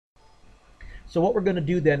So what we're going to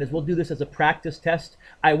do then is we'll do this as a practice test.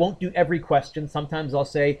 I won't do every question. Sometimes I'll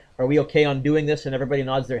say, are we okay on doing this? And everybody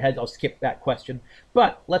nods their heads. I'll skip that question.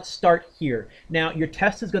 But let's start here. Now, your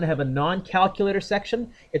test is going to have a non-calculator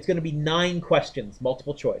section. It's going to be 9 questions,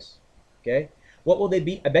 multiple choice. Okay? What will they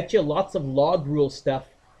be? I bet you lots of log rule stuff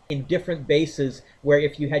in different bases where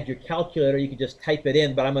if you had your calculator, you could just type it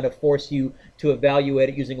in, but I'm going to force you to evaluate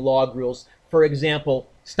it using log rules. For example,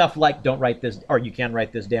 stuff like, don't write this, or you can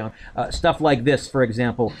write this down, stuff like this, for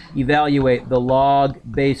example, evaluate the log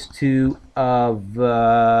base 2 of,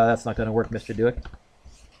 that's not going to work, Mr. Dueck.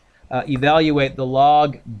 Evaluate the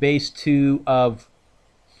log base 2 of,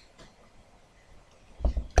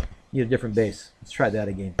 need a different base. Let's try that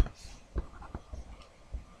again.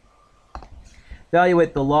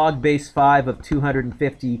 Evaluate the log base 5 of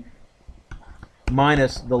 250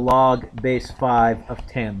 minus the log base 5 of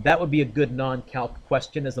 10. That would be a good non-calc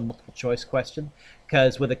question as a multiple choice question,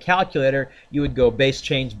 because with a calculator you would go base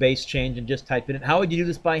change, and just type it in. How would you do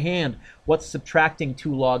this by hand? What's subtracting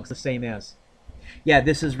 2 logs the same as? Yeah,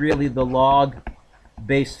 this is really the log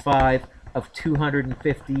base 5 of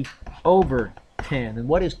 250 over 10. And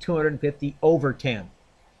what is 250 over 10?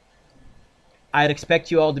 I'd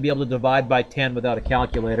expect you all to be able to divide by 10 without a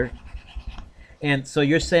calculator. And so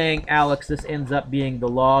you're saying, Alex, this ends up being the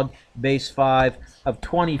log base 5 of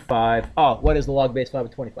 25. Oh, what is the log base 5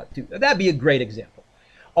 of 25? 2. That'd be a great example.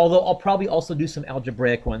 Although I'll probably also do some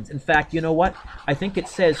algebraic ones. In fact, you know what? I think it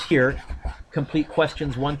says here, complete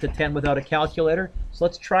questions 1 to 10 without a calculator. So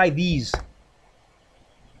let's try these.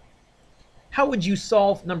 How would you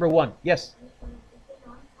solve number 1? Yes?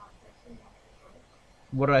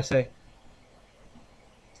 What did I say?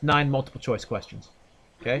 9 multiple choice questions.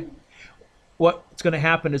 Okay? What's going to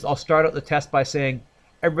happen is I'll start out the test by saying,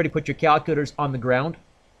 everybody put your calculators on the ground.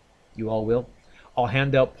 You all will. I'll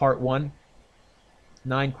hand out part 1,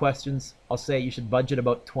 9 questions. I'll say you should budget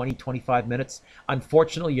about 20, 25 minutes.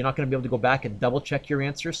 Unfortunately, you're not going to be able to go back and double check your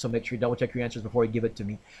answers, so make sure you double check your answers before you give it to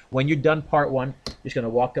me. When you're done part 1, you're just going to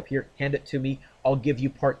walk up here, hand it to me. I'll give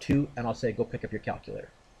you part 2, and I'll say, go pick up your calculator.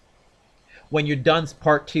 When you're done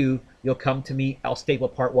part 2, you'll come to me. I'll staple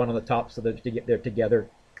part 1 on the top so that they're together,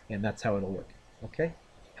 and that's how it'll work. Okay?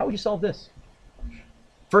 How would you solve this?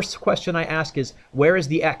 First question I ask is, where is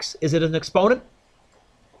the x? Is it an exponent?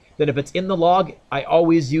 Then if it's in the log, I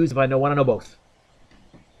always use, if I want to know both,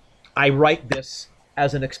 I write this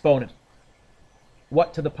as an exponent.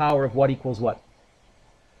 What to the power of what equals what?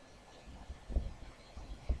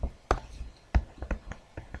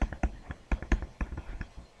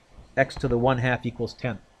 X to the 1/2 equals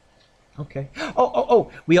 10. Okay.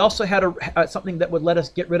 Oh, we also had something that would let us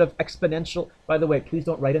get rid of exponential. By the way, please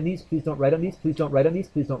don't write on these. Please don't write on these. Please don't write on these.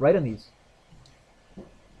 Please don't write on these.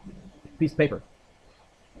 Piece of paper.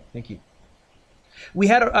 Thank you. We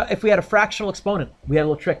had if we had a fractional exponent, we had a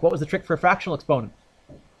little trick. What was the trick for a fractional exponent?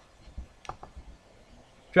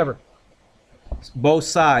 Trevor. Both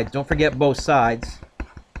sides. Don't forget both sides.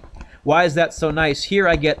 Why is that so nice? Here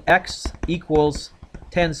I get x equals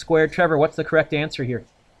 10 squared. Trevor, what's the correct answer here?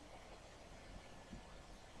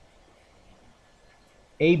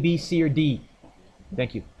 A, B, C, or D?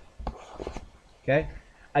 Thank you. Okay.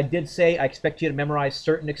 I did say I expect you to memorize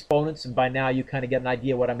certain exponents, and by now you kind of get an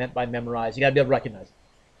idea what I meant by memorize. You got to be able to recognize it.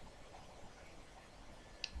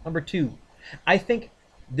 Number 2, I think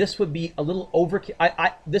this would be a little overkill.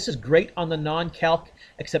 This is great on the non-calc,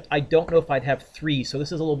 except I don't know if I'd have 3, so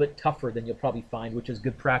this is a little bit tougher than you'll probably find, which is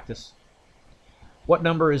good practice. What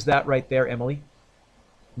number is that right there, Emily?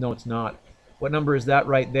 No, it's not. What number is that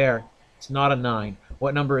right there? It's not a 9.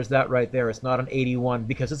 What number is that right there? It's not an 81,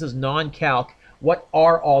 because this is non-calc. What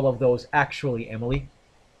are all of those actually, Emily?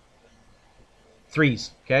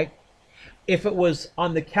 3s, okay? If it was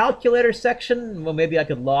on the calculator section, well, maybe I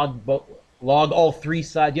could log all 3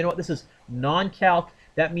 sides. You know what? This is non-calc.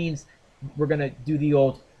 That means we're going to do the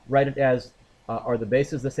old, write it as, are the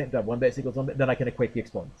bases the same? One base equals 1 base? Then I can equate the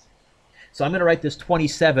exponents. So I'm going to write this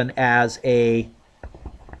 27 as a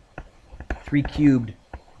 3 cubed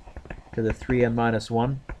to the 3n minus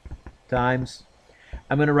 1 times.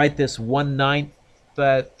 I'm going to write this 1/9,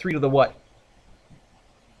 3 to the what?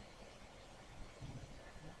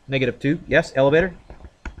 -2. Yes, elevator.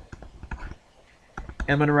 And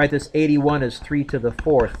I'm going to write this 81 as 3 to the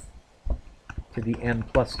 4th to the n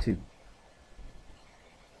plus 2.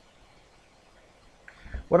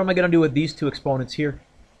 What am I going to do with these 2 exponents here?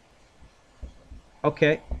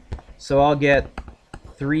 Okay, so I'll get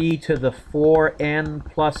 3 to the 4n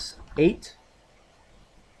plus 8.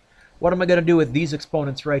 What am I going to do with these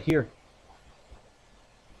exponents right here?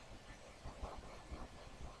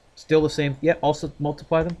 It's Still the same. Yeah, also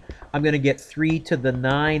multiply them. I'm going to get 3 to the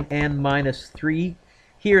 9n minus 3.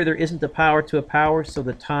 Here, there isn't a power to a power, so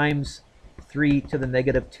the times 3 to the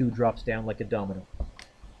negative 2 drops down like a domino.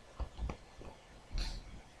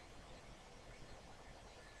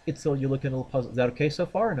 It's so you're looking a little puzzled. Is that okay so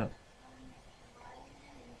far or not?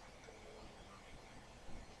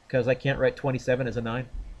 Because I can't write 27 as a 9.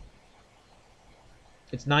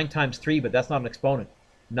 It's 9 times 3, but that's not an exponent.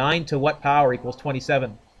 9 to what power equals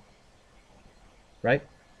 27? Right?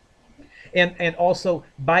 And also,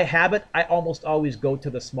 by habit, I almost always go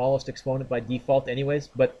to the smallest exponent by default anyways,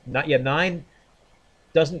 but not yet. 9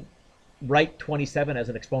 doesn't write 27 as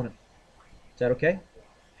an exponent. Is that okay?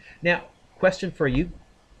 Now, question for you.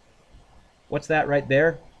 What's that right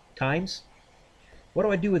there? Times? What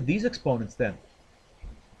do I do with these exponents then?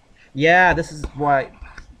 Yeah, this is why...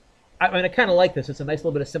 I mean, I kind of like this. It's a nice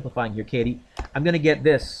little bit of simplifying here, Katie. I'm going to get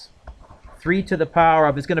this. 3 to the power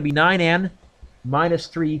of... It's going to be 9n minus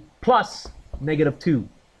 3 plus negative 2.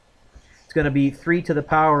 It's going to be 3 to the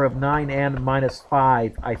power of 9n minus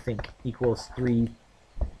 5, I think, equals 3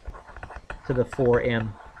 to the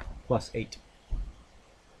 4n plus 8.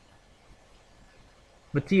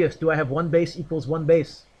 Matthias, do I have one base equals one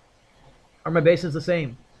base? Are my bases the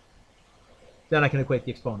same? Then I can equate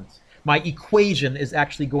the exponents. My equation is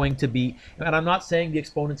actually going to be, and I'm not saying the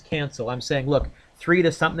exponents cancel. I'm saying, look, 3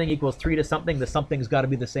 to something equals 3 to something. The something's got to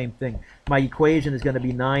be the same thing. My equation is going to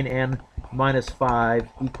be 9n minus 5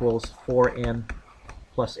 equals 4n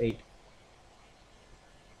plus 8.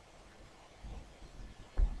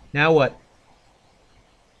 Now what?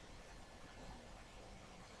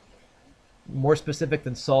 More specific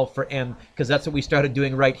than solve for n, because that's what we started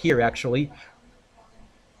doing right here, actually.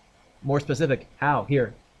 More specific. How?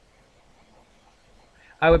 Here.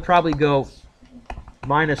 I would probably go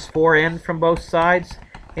minus 4n from both sides,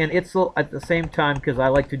 and it's at the same time, because I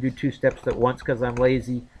like to do two steps at once because I'm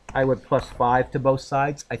lazy, I would plus 5 to both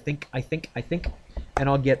sides. I think, and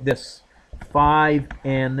I'll get this.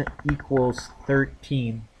 5n equals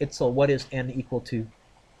 13. Itzel, what is n equal to?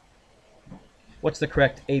 What's the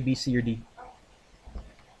correct A, B, C, or D?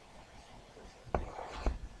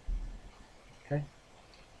 Okay.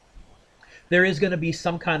 There is going to be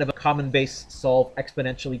some kind of a common base solve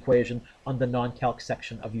exponential equation on the non-calc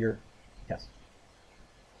section of your test.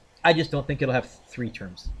 I just don't think it'll have 3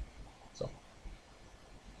 terms. So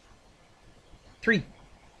 3.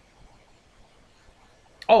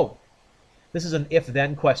 Oh, this is an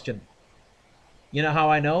if-then question. You know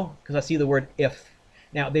how I know? Because I see the word if.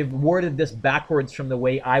 Now, they've worded this backwards from the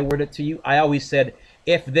way I word it to you. I always said,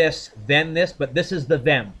 if this, then this, but this is the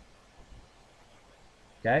then.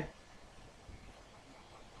 Okay?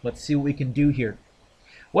 Let's see what we can do here.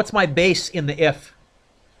 What's my base in the if?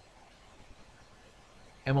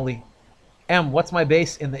 Emily. M, what's my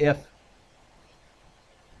base in the if?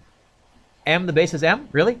 M, the base is M?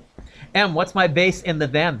 Really? M, what's my base in the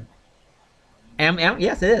then? M?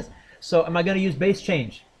 Yes, it is. So am I going to use base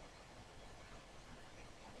change?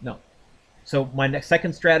 No. So my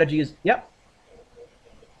second strategy is, yep.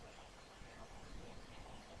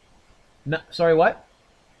 No, sorry, what?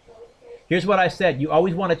 Here's what I said. You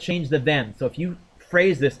always want to change the then. So if you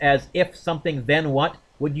phrase this as if something, then what,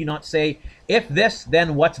 would you not say, if this,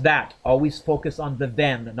 then what's that? Always focus on the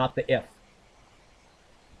then, not the if.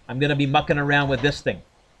 I'm going to be mucking around with this thing.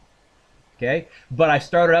 Okay? But I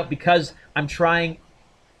started out because I'm trying,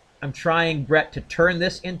 Brett, to turn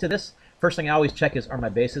this into this. First thing I always check is, are my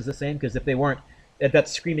bases the same? Because if they weren't,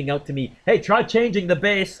 that's screaming out to me, hey, try changing the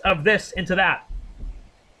base of this into that.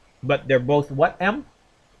 But they're both what, M?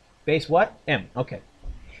 Base what? M. Okay.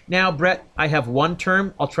 Now, Brett, I have one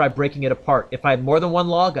term. I'll try breaking it apart. If I have more than one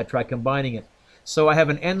log, I try combining it. So I have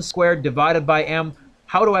an n squared divided by m.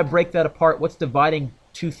 How do I break that apart? What's dividing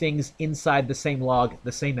two things inside the same log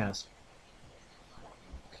the same as?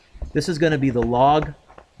 This is going to be the log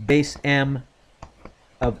base m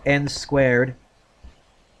of n squared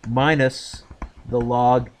minus the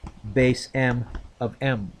log base m of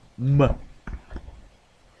m.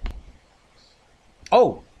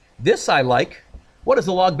 Oh, this I like. What is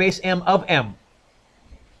the log base m of m?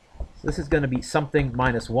 So this is going to be something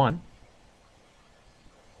minus 1.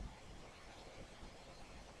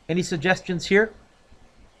 Any suggestions here?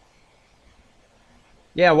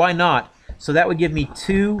 Yeah, why not? So that would give me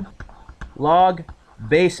 2 log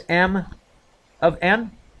base m of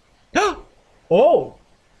n. Oh,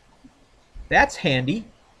 that's handy.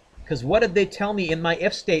 Because what did they tell me in my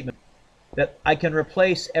if statement? That I can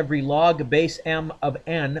replace every log base m of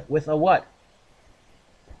n with a what?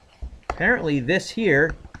 Apparently this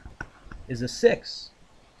here is a 6.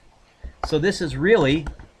 So this is really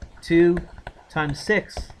 2 times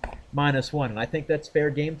 6 minus 1. And I think that's fair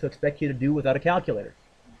game to expect you to do without a calculator.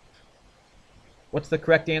 What's the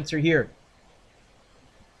correct answer here?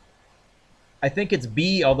 I think it's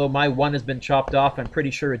B, although my 1 has been chopped off. I'm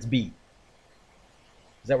pretty sure it's B.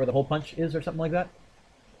 Is that where the hole punch is or something like that?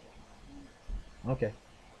 Okay.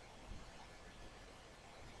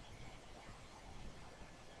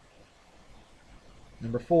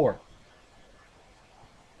 Number 4.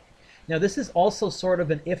 Now this is also sort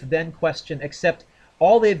of an if-then question, except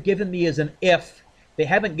all they've given me is an if. They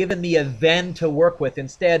haven't given me a then to work with.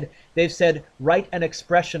 Instead, they've said, write an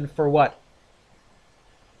expression for what?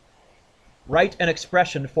 Write an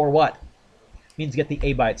expression for what? Means get the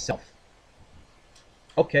A by itself.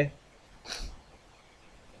 Okay.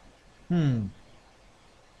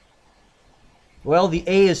 Well, the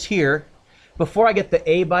A is here. Before I get the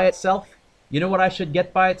A by itself, you know what I should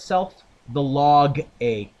get by itself? The log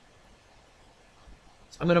A.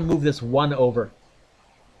 So I'm going to move this 1 over.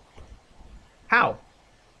 How?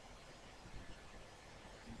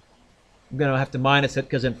 I'm going to have to minus it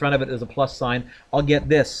because in front of it is a plus sign. I'll get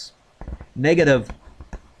this. Negative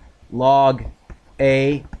log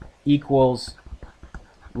A equals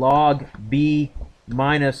log B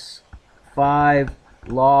minus 5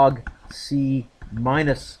 log C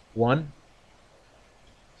minus 1.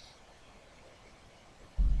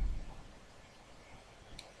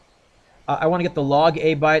 I want to get the log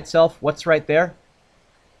A by itself. What's right there?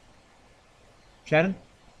 Shannon?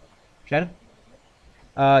 Shannon?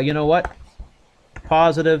 You know what?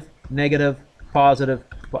 Positive, negative, positive.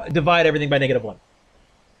 Divide everything by negative 1. Is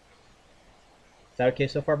that okay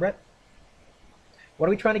so far, Brett? What are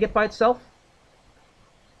we trying to get by itself?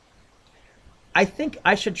 I think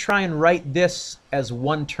I should try and write this as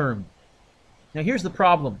one term. Now here's the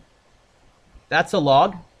problem. That's a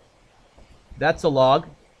log. That's a log.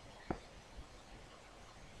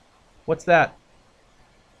 What's that?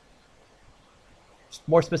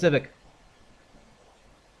 More specific.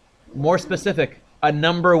 More specific. A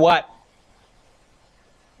number what?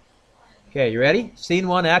 Okay, you ready? Scene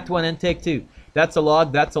 1, act 1, and take 2. That's a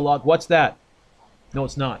log, that's a log. What's that? No,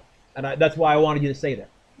 it's not. And that's why I wanted you to say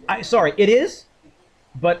that. Sorry, it is,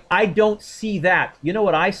 but I don't see that. You know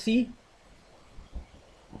what I see?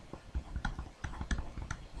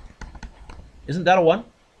 Isn't that a 1?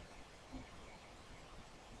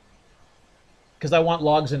 Because I want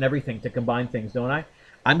logs and everything to combine things, don't I?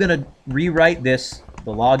 I'm going to rewrite this.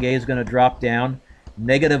 The log A is going to drop down.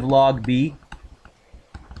 Negative log B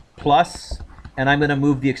plus, and I'm going to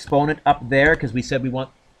move the exponent up there because we said we want,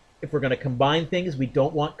 if we're going to combine things, we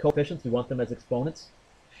don't want coefficients. We want them as exponents.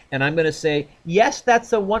 And I'm going to say, yes,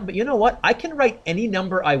 that's a 1, but you know what? I can write any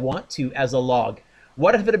number I want to as a log.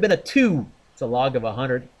 What if it had been a 2? It's a log of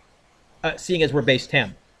 100, seeing as we're base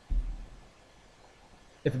 10.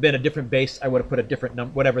 If it had been a different base, I would have put a different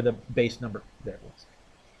number, whatever the base number there was.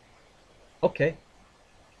 Okay.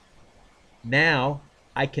 Now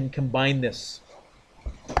I can combine this.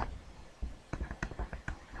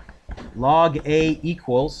 Log A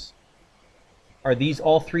equals, are these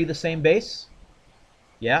all three the same base?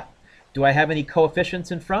 Yeah. Do I have any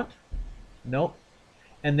coefficients in front? Nope.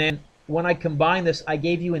 And then when I combine this, I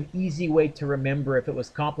gave you an easy way to remember. If it was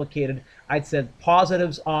complicated, I'd said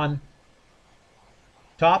positives on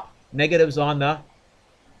top, negatives on the,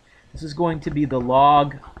 this is going to be the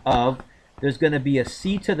log of, there's going to be a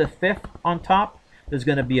c to the 5th on top, there's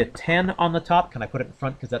going to be a 10 on the top, can I put it in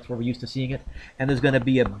front because that's where we're used to seeing it, and there's going to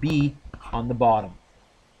be a b on the bottom.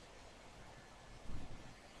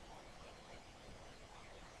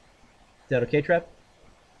 Is that okay, Trev?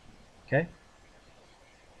 Okay.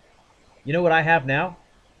 You know what I have now?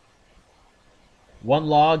 1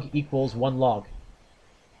 log equals 1 log.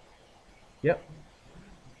 Yep.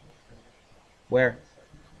 Where?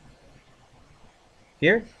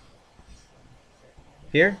 Here?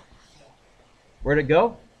 Here? Where'd it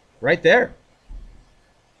go? Right there.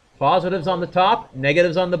 Positives on the top,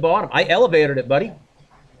 negatives on the bottom. I elevated it, buddy.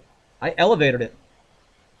 I elevated it.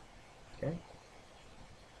 Okay.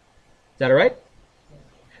 Is that all right?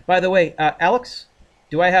 By the way, Alex,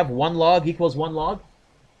 do I have 1 log equals 1 log?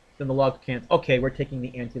 Then the log cancel. Okay, we're taking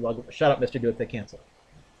the anti-log. Shut up, Mr. Dueck, they cancel.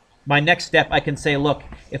 My next step, I can say, look,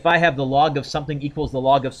 if I have the log of something equals the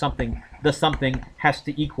log of something, the something has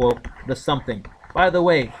to equal the something. By the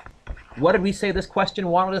way, what did we say this question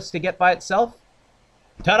wanted us to get by itself?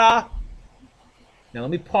 Ta-da! Now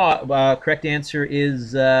let me pause. Correct answer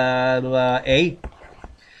is A.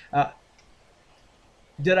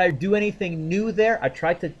 Did I do anything new there? I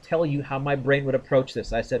tried to tell you how my brain would approach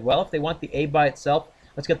this. I said, well, if they want the A by itself,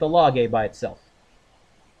 let's get the log A by itself.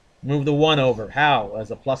 Move the 1 over. How?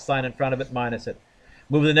 As a plus sign in front of it, minus it.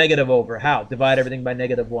 Move the negative over. How? Divide everything by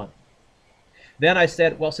negative 1. Then I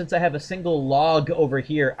said, well, since I have a single log over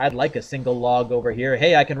here, I'd like a single log over here.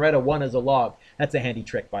 Hey, I can write a 1 as a log. That's a handy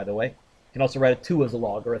trick, by the way. You can also write a 2 as a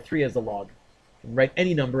log or a 3 as a log. You can write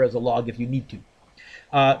any number as a log if you need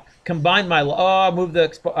to. Combine my move the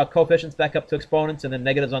coefficients back up to exponents, and then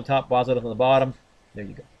negatives on top, positives on the bottom. There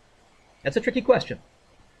you go. That's a tricky question.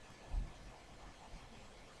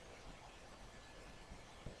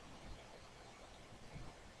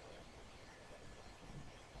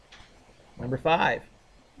 Number 5.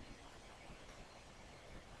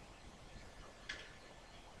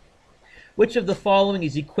 Which of the following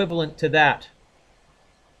is equivalent to that?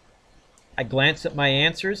 I glance at my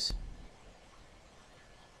answers.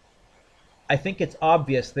 I think it's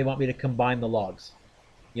obvious they want me to combine the logs.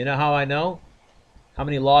 You know how I know? How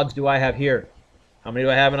many logs do I have here? How many do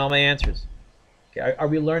I have in all my answers? Okay, are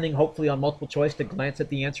we learning, hopefully, on multiple choice to glance at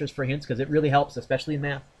the answers for hints? Because it really helps, especially in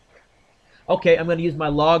math. Okay, I'm going to use my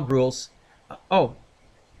log rules.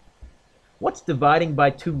 What's dividing by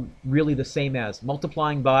 2 really the same as?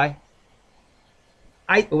 Multiplying by?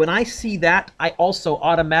 When I see that, I also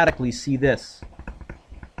automatically see this.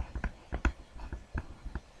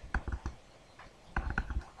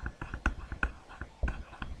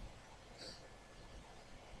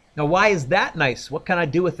 Now, why is that nice? What can I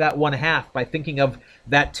do with that 1/2 by thinking of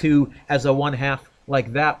that 2 as a 1/2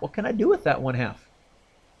 like that? What can I do with that 1/2?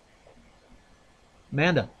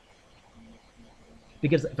 Amanda?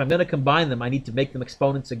 Because if I'm going to combine them, I need to make them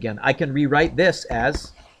exponents again. I can rewrite this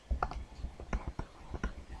as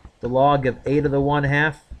the log of a to the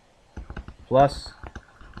 1/2 plus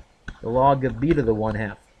the log of b to the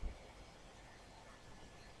 1/2.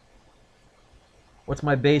 What's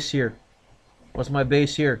my base here? What's my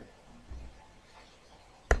base here?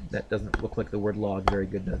 That doesn't look like the word log very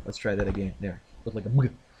good. Let's try that again. There. Look like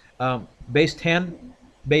a base 10.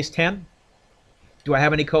 Base 10. Do I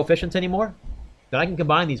have any coefficients anymore? Then I can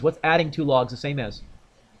combine these. What's adding 2 logs the same as?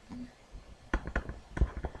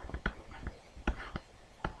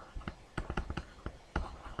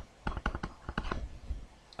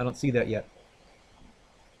 I don't see that yet.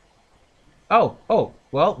 Oh,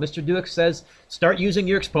 well, Mr. Dueck says start using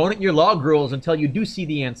your exponent and your log rules until you do see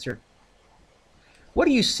the answer. What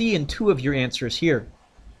do you see in 2 of your answers here?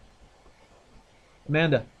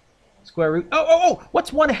 Amanda, square root. Oh,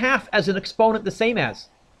 what's 1/2 as an exponent the same as?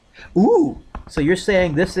 Ooh, so you're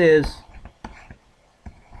saying this is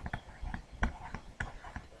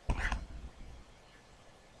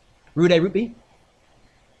root A, root B?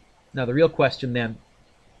 Now the real question then,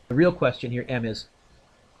 the real question here, M, is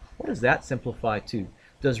what does that simplify to?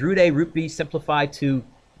 Does root A, root B simplify to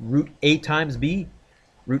root A times B?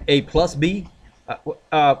 Root A plus B?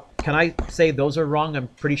 Can I say those are wrong? I'm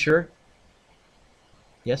pretty sure.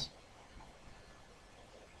 Yes?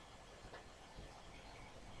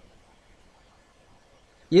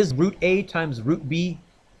 Is root A times root B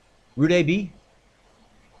root AB?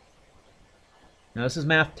 Now this is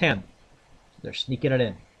math 10. They're sneaking it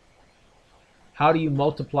in. How do you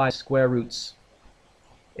multiply square roots?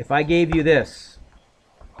 If I gave you this,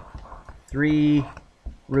 3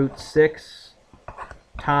 root 6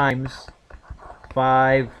 times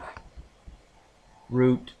 5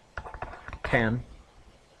 root 10,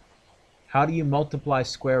 how do you multiply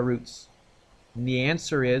square roots? And the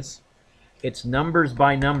answer is, it's numbers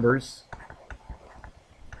by numbers,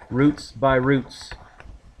 roots by roots.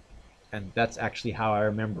 And that's actually how I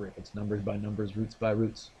remember it. It's numbers by numbers, roots by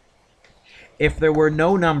roots. If there were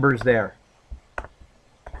no numbers there,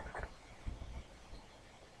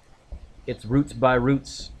 it's roots by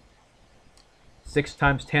roots. 6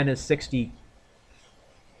 times 10 is 60.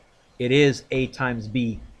 It is A times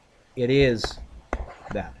B. It is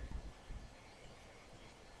that.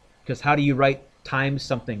 Because how do you write times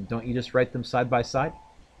something? Don't you just write them side by side?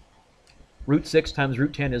 Root 6 times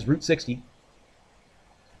root 10 is root 60.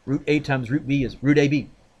 Root A times root B is root AB.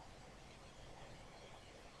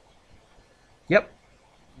 Yep.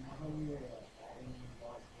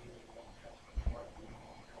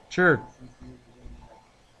 Sure.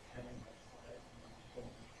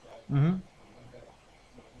 Mm-hmm.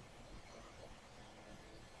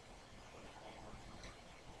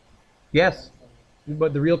 Yes.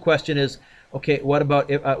 But the real question is, okay, what about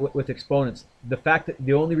with exponents? The fact that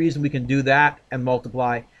the only reason we can do that and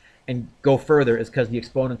multiply and go further is because the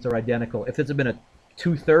exponents are identical. If it's been a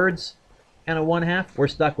 2/3 and a 1/2, we're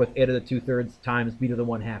stuck with a to the 2/3 times b to the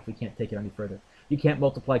 1/2. We can't take it any further. You can't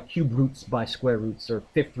multiply cube roots by square roots or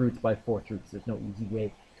 5th roots by 4th roots. There's no easy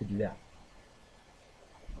way to do that.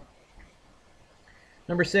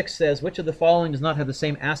 Number 6 says, which of the following does not have the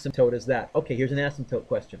same asymptote as that? Okay, here's an asymptote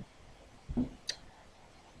question.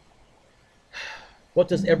 What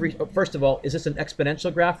does every, first of all, is this an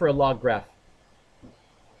exponential graph or a log graph?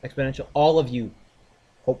 Exponential. All of you,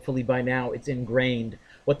 hopefully by now it's ingrained.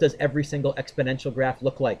 What does every single exponential graph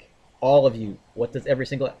look like? All of you. What does every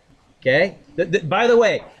single, okay? By the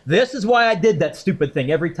way, this is why I did that stupid thing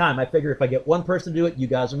every time. I figure if I get one person to do it, you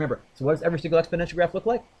guys remember. So what does every single exponential graph look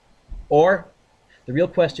like? Or the real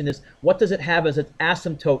question is, what does it have as its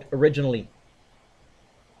asymptote originally?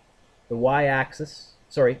 The y-axis,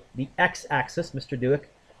 sorry, the x-axis, Mr. Dueck,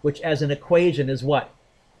 which as an equation is what?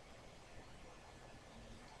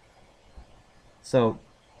 So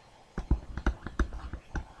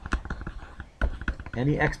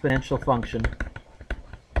any exponential function,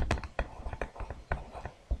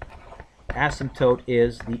 asymptote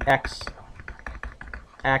is the x-axis.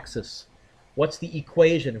 What's the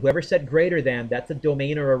equation? Whoever said greater than, that's a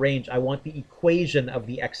domain or a range. I want the equation of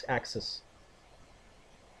the x-axis.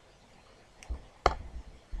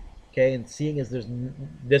 Okay, and seeing as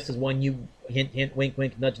this is one you hint, hint, wink,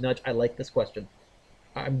 wink, nudge, nudge, I like this question.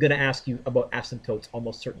 I'm going to ask you about asymptotes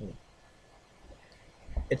almost certainly.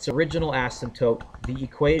 Its original asymptote, the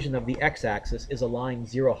equation of the x-axis, is a line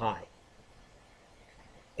 0 high.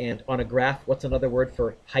 And on a graph, what's another word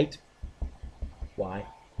for height? Y.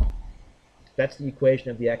 That's the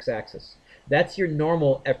equation of the x-axis. That's your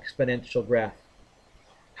normal exponential graph.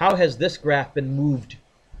 How has this graph been moved?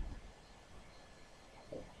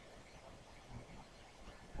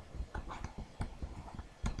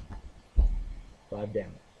 Five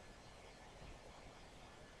down.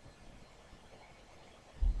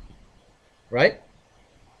 Right?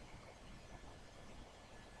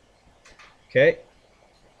 Okay.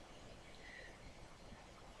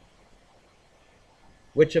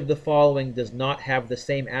 Which of the following does not have the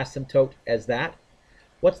same asymptote as that?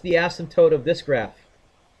 What's the asymptote of this graph?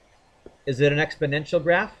 Is it an exponential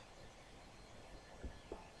graph?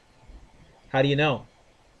 How do you know?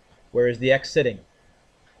 Where is the x sitting?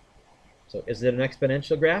 So is it an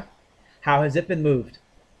exponential graph? How has it been moved?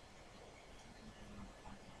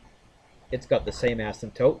 It's got the same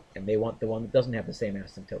asymptote, and they want the one that doesn't have the same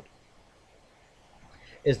asymptote.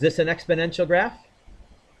 Is this an exponential graph?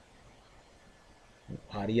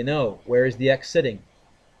 How do you know? Where is the x sitting?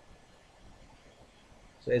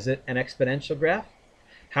 So is it an exponential graph?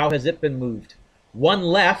 How has it been moved? One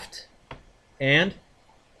left, and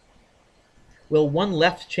will one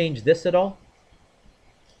left change this at all?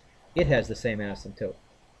 It has the same asymptote.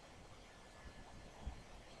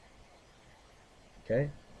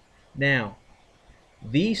 Okay. Now,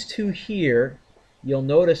 these two here, you'll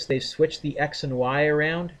notice they switch the x and y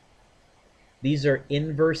around. These are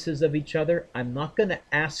inverses of each other. I'm not going to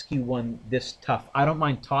ask you one this tough. I don't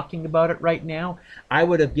mind talking about it right now. I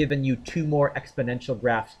would have given you two more exponential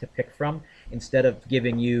graphs to pick from instead of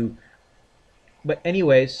giving you... But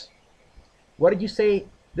anyways, what did you say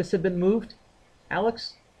this had been moved,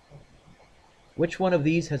 Alex? Which one of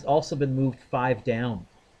these has also been moved 5 down?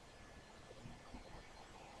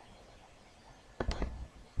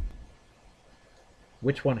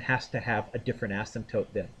 Which one has to have a different asymptote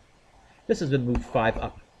then? This has been moved 5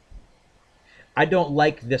 up. I don't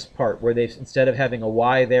like this part where they've, instead of having a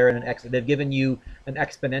y there and an x, they've given you an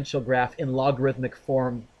exponential graph in logarithmic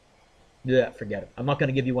form. Yeah, forget it. I'm not going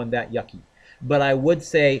to give you one that yucky. But I would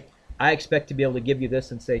say, I expect to be able to give you this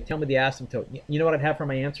and say, tell me the asymptote. You know what I'd have for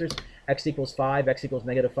my answers? X equals 5, x equals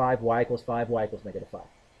negative 5, y equals 5, y equals negative 5.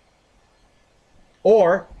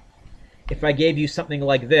 Or, if I gave you something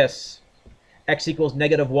like this, x equals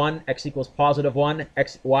negative 1, x equals positive 1,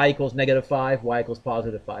 y equals negative 5, y equals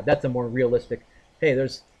positive 5. That's a more realistic, hey,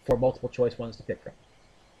 there's 4 multiple choice ones to pick from.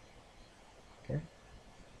 Okay.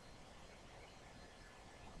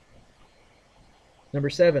 Number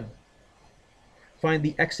 7. Find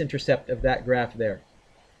the x-intercept of that graph there.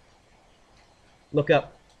 Look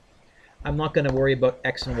up. I'm not going to worry about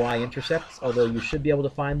x and y intercepts, although you should be able to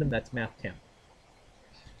find them. That's math 10.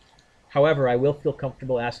 However, I will feel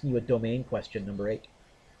comfortable asking you a domain question, number 8.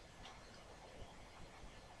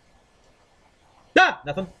 Ah!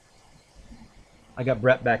 Nothing. I got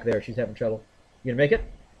Brett back there. She's having trouble. You gonna make it?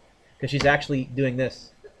 Because she's actually doing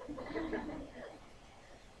this.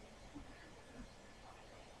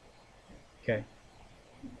 Okay.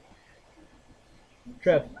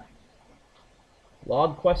 Trev.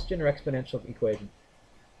 Log question or exponential equation?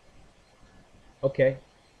 Okay.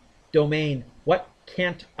 Domain. What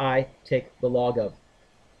can't I take the log of?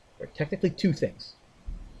 There are technically 2 things.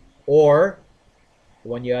 Or, the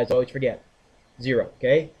one you guys always forget, 0,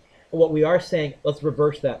 okay? And what we are saying, let's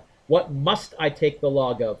reverse that. What must I take the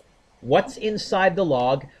log of? What's inside the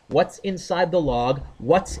log? What's inside the log?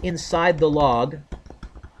 What's inside the log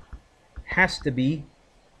has to be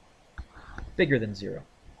Bigger than 0.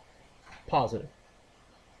 Positive.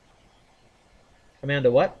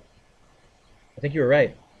 Amanda, what? I think you were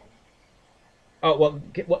right. Oh, well,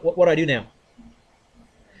 what do I do now?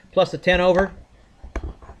 Plus the 10 over.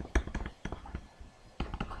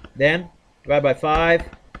 Then divide by 5.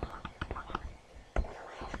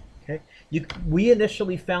 Okay. We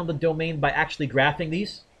initially found the domain by actually graphing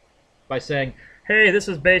these. By saying, hey, this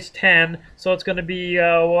is base 10, so it's going to be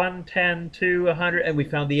 110 to 100, and we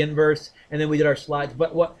found the inverse, and then we did our slides.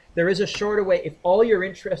 But there is a shorter way. If all you're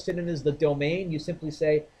interested in is the domain, you simply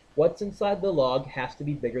say, what's inside the log has to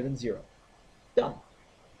be bigger than 0. Done.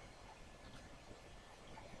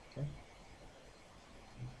 Okay.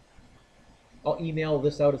 I'll email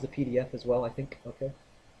this out as a PDF as well, I think. Okay.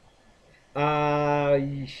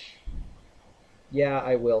 Yeah,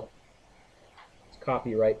 I will. It's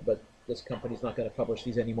copyright, but this company's not going to publish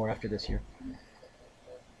these anymore after this year.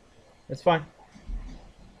 That's fine.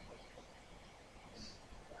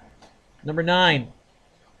 Number 9.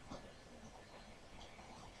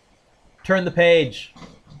 Turn the page.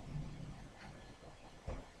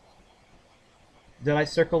 Did I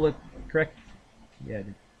circle it correct? Yeah, I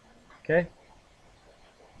did. Okay.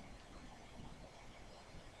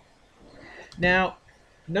 Now,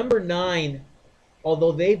 number 9,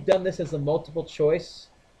 although they've done this as a multiple choice,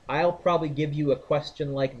 I'll probably give you a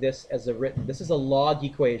question like this as a written. This is a log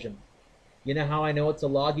equation. You know how I know it's a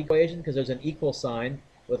log equation? Because there's an equal sign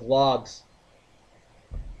with logs.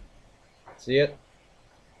 See it?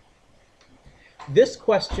 This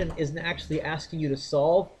question isn't actually asking you to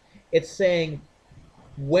solve. It's saying,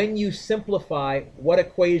 when you simplify, what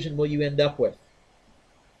equation will you end up with?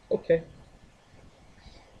 Okay.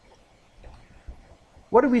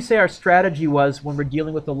 What did we say our strategy was when we're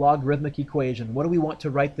dealing with the logarithmic equation? What do we want to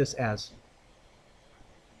write this as?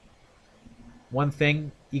 One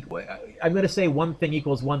thing equal. I'm going to say one thing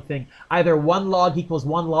equals one thing. Either one log equals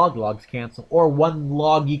one log, logs cancel, or one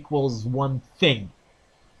log equals one thing.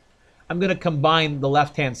 I'm going to combine the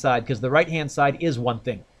left-hand side because the right-hand side is one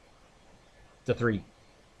thing. It's a 3.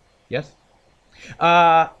 Yes?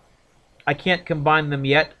 I can't combine them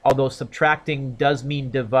yet, although subtracting does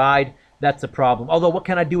mean divide. That's a problem. Although, what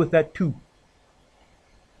can I do with that 2?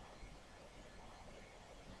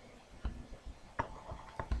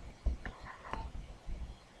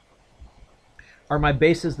 Are my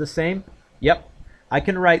bases the same? Yep. I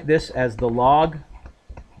can write this as the log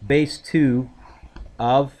base 2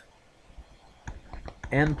 of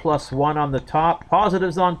n plus 1 on the top.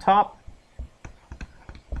 Positives on top.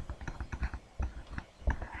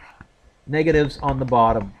 Negatives on the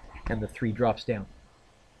bottom. And the 3 drops down.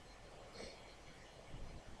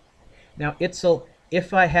 Now,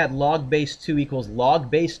 if I had log base 2 equals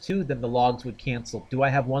log base 2, then the logs would cancel. Do I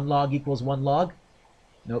have 1 log equals 1 log?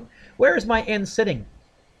 Nope. Where is my n sitting?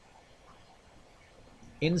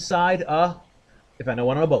 Inside if I know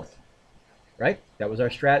one or both. Right? That was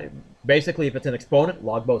our strategy. Basically, if it's an exponent,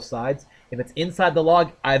 log both sides. If it's inside the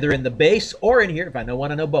log, either in the base or in here, if I know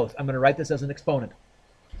one, I know both. I'm going to write this as an exponent.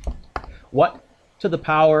 What to the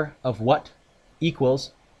power of what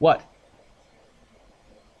equals what?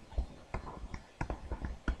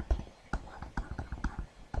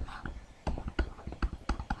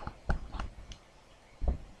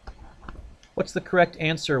 What's the correct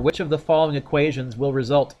answer? Which of the following equations will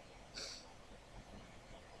result?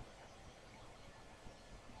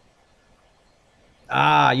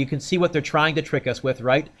 You can see what they're trying to trick us with,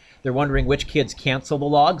 right? They're wondering which kids cancel the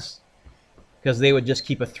logs because they would just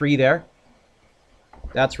keep a 3 there.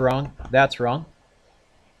 That's wrong. That's wrong.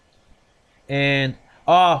 And,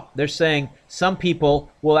 they're saying some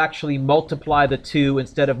people will actually multiply the 2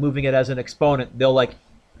 instead of moving it as an exponent. They'll, like,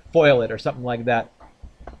 FOIL it or something like that.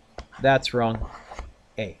 That's wrong.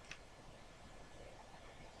 A.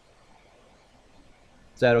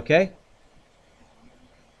 Is that okay?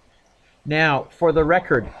 Now, for the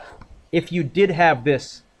record, if you did have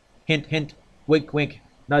this, hint, hint, wink, wink,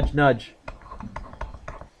 nudge, nudge,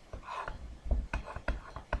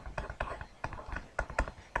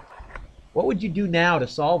 what would you do now to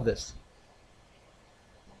solve this?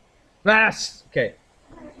 Okay.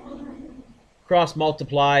 Cross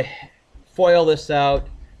multiply, FOIL this out,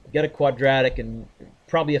 get a quadratic, and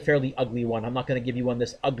probably a fairly ugly one. I'm not going to give you one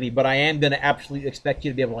this ugly, but I am going to absolutely expect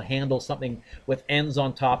you to be able to handle something with n's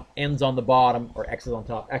on top, n's on the bottom, or x's on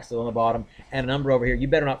top, x's on the bottom, and a number over here. You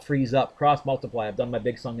better not freeze up. Cross multiply. I've done my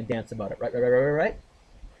big song and dance about it. Right?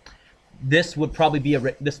 This would probably be a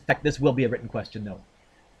written. In fact, this will be a written question, though.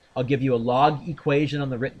 I'll give you a log equation on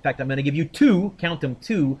the written. In fact, I'm going to give you 2. Count them,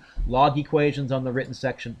 2 log equations on the written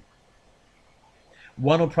section.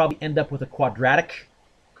 One will probably end up with a quadratic.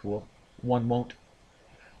 Cool. One won't.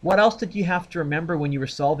 What else did you have to remember when you were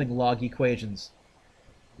solving log equations?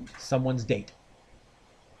 Someone's date,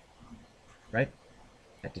 right?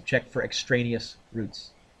 Had to check for extraneous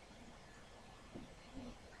roots.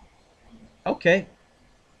 Okay.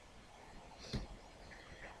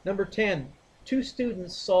 Number 10, two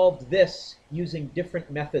students solved this using different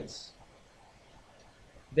methods.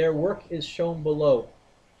 Their work is shown below.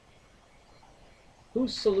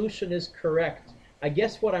 Whose solution is correct? I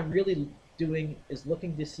guess what I'm really doing is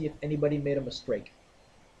looking to see if anybody made a mistake.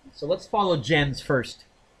 So let's follow Jen's first.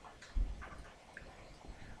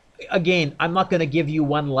 Again, I'm not going to give you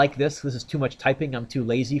one like this. This is too much typing. I'm too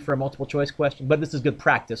lazy for a multiple choice question, but this is good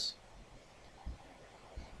practice.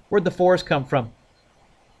 Where'd the 4s come from?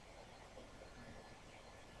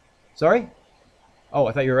 Sorry? Oh,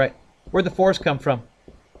 I thought you were right. Where'd the 4s come from?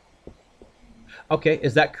 Okay,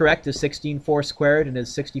 is that correct? Is 16 4 squared and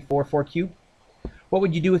is 64 4 cubed? What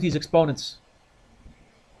would you do with these exponents?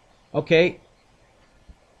 Okay.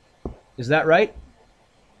 Is that right?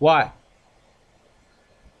 Why?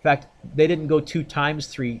 In fact, they didn't go 2 times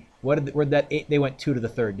 3. Where'd that 8? They went 2 to the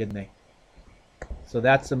 3rd, didn't they? So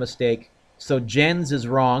that's a mistake. So Jen's is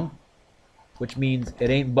wrong, which means it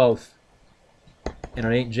ain't both. And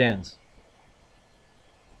it ain't Jen's.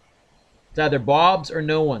 It's either Bob's or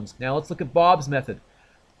no one's. Now let's look at Bob's method.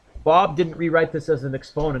 Bob didn't rewrite this as an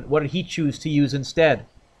exponent. What did he choose to use instead?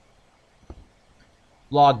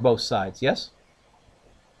 Log both sides, yes?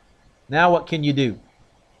 Now what can you do?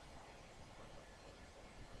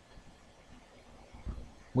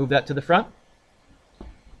 Move that to the front.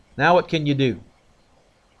 Now what can you do?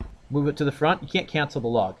 Move it to the front. You can't cancel the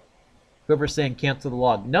log. Whoever's saying cancel the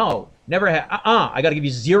log. No, never have. I got to give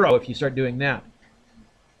you 0 if you start doing that.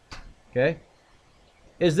 Okay?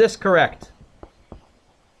 Is this correct?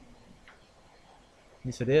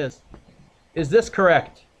 Yes, it is. Is this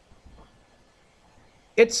correct?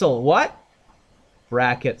 Itzel, what?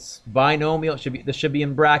 Brackets. Binomial. This should be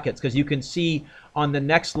in brackets because you can see on the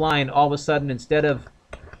next line, all of a sudden, instead of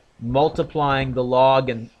multiplying the log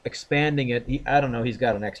and expanding it, I don't know, he's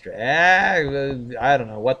got an extra. I don't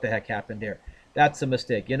know what the heck happened there. That's a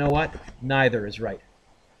mistake. You know what? Neither is right.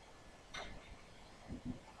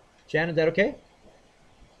 Shannon, is that okay?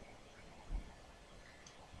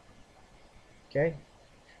 Okay.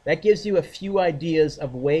 That gives you a few ideas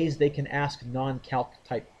of ways they can ask non-calc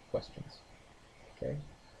type questions. Okay.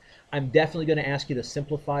 I'm definitely going to ask you to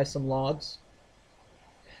simplify some logs.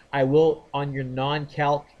 I will, on your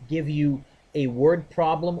non-calc, give you a word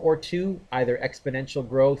problem or two, either exponential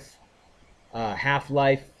growth,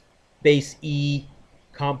 half-life, base E,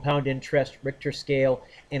 compound interest, Richter scale,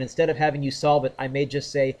 and instead of having you solve it, I may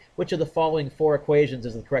just say, which of the following 4 equations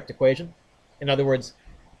is the correct equation? In other words,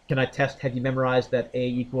 can I test, have you memorized that A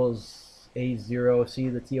equals A0, C,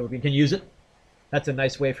 the T over B? Can you use it? That's a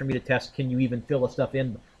nice way for me to test, can you even fill the stuff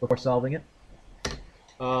in before solving it?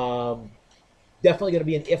 Definitely going to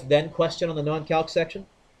be an if-then question on the non-calc section.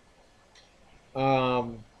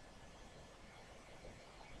 That's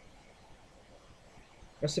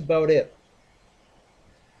about it.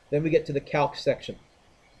 Then we get to the calc section.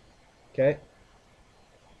 Okay?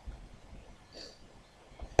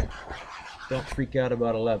 Don't freak out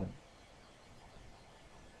about 11.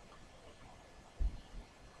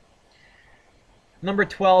 Number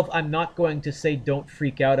 12, I'm not going to say don't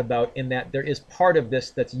freak out about, in that there is part of this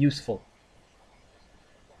that's useful.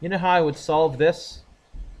 You know how I would solve this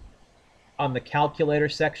on the calculator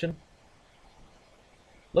section?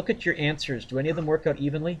 Look at your answers. Do any of them work out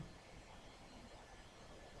evenly?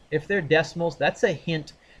 If they're decimals, that's a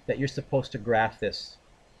hint that you're supposed to graph this.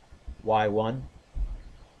 y1,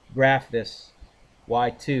 graph this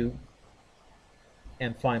y2,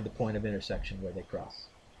 and find the point of intersection where they cross.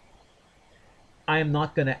 I am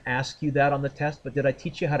not going to ask you that on the test, but did I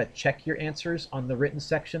teach you how to check your answers on the written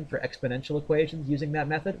section for exponential equations using that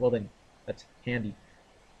method? Well, then that's handy.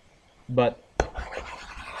 But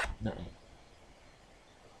no.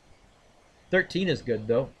 13 is good,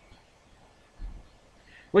 though.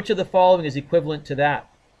 Which of the following is equivalent to that?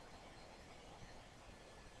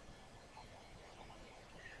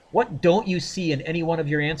 What don't you see in any one of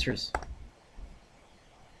your answers?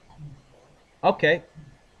 Okay.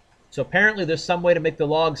 So apparently there's some way to make the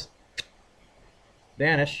logs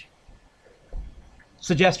vanish.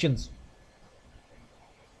 Suggestions.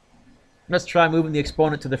 Let's try moving the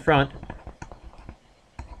exponent to the front.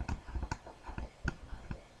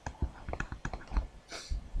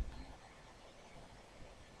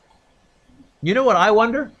 You know what I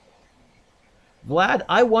wonder? Vlad,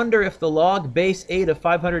 I wonder if the log base 8 of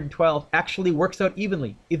 512 actually works out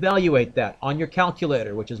evenly. Evaluate that on your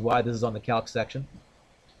calculator, which is why this is on the calc section.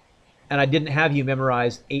 And I didn't have you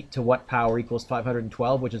memorize 8 to what power equals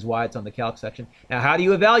 512, which is why it's on the calc section. Now, how do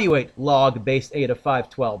you evaluate log base 8 of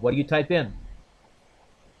 512? What do you type in?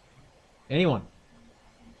 Anyone?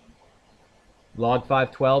 Log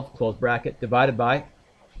 512, close bracket, divided by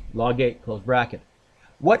log 8, close bracket.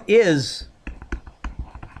 What is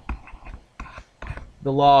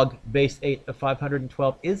the log base 8 of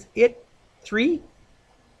 512? Is it 3?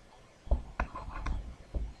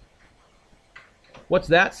 What's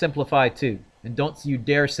that simplified to? And don't you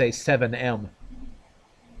dare say 7m.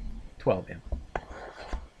 12m.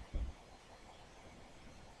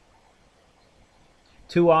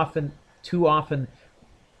 Too often,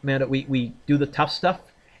 man, we do the tough stuff,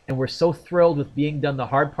 and we're so thrilled with being done the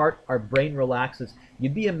hard part, our brain relaxes.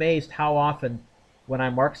 You'd be amazed how often, when I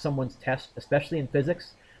mark someone's test, especially in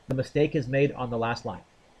physics, the mistake is made on the last line.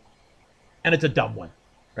 And it's a dumb one,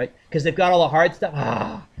 right? Because they've got all the hard stuff.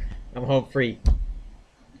 Ah, I'm home free.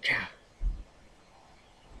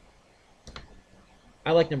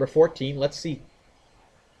 I like number 14. Let's see.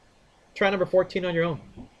 Try number 14 on your own.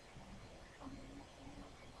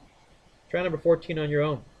 Try number 14 on your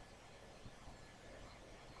own.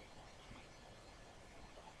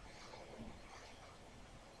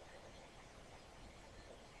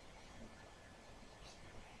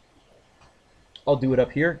 I'll do it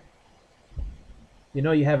up here. You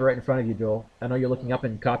know you have it right in front of you, Joel. I know you're looking up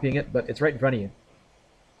and copying it, but it's right in front of you.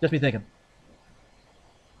 Just me thinking.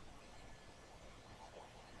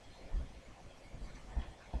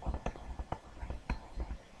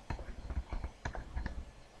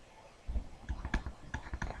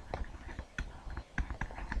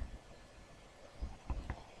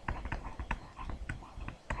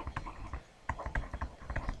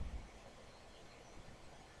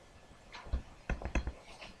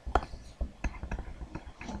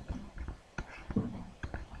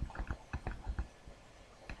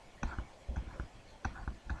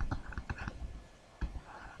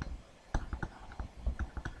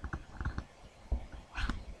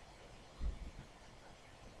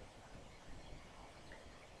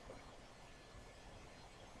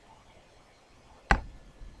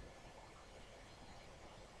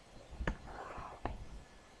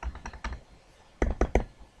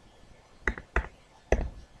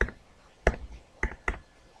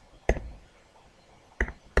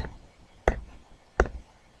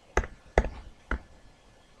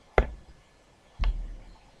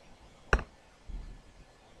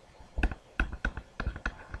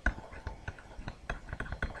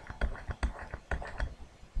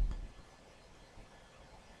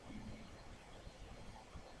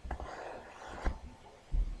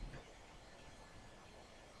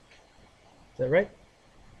 Is that right?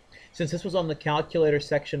 Since this was on the calculator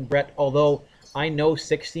section, Brett, although I know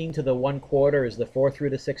 16 to the 1/4 is the 4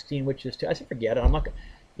 through to 16, which is 2. I said forget it. I'm not.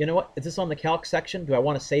 You know what? Is this on the calc section? Do I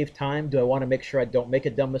want to save time? Do I want to make sure I don't make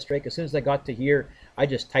a dumb mistake? As soon as I got to here, I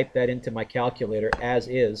just typed that into my calculator as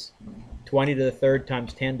is. 20 to the 3rd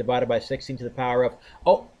times 10 divided by 16 to the power of.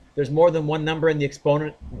 Oh, there's more than one number in the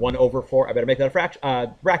exponent. 1/4. I better make that a fraction.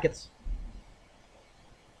 Brackets.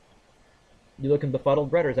 You looking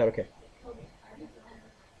befuddled, Brett, or is that okay?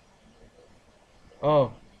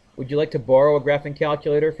 Oh, would you like to borrow a graphing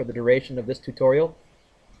calculator for the duration of this tutorial?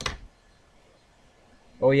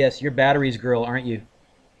 Oh yes, you're batteries girl, aren't you?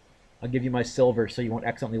 I'll give you my silver so you won't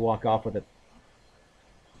accidentally walk off with it.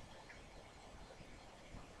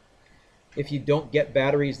 If you don't get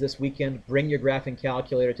batteries this weekend, bring your graphing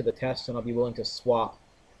calculator to the test and I'll be willing to swap,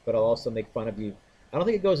 but I'll also make fun of you. I don't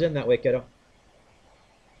think it goes in that way, kiddo.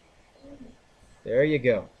 There you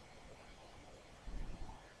go.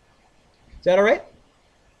 Is that all right?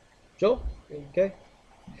 Joe? Okay.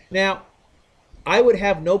 Now, I would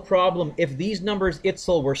have no problem if these numbers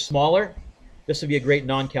Itzel were smaller. This would be a great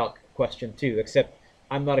non-calc question too, except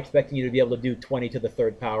I'm not expecting you to be able to do 20 to the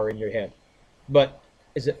 3rd power in your head. But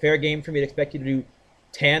is it fair game for me to expect you to do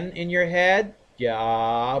 10 in your head?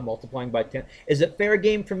 Yeah, multiplying by 10. Is it fair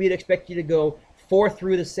game for me to expect you to go 4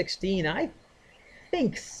 through to 16? I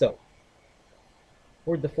think so.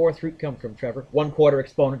 Where'd the 4th root come from, Trevor? 1/4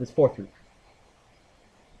 exponent is 4th root.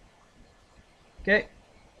 Okay.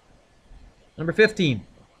 Number 15.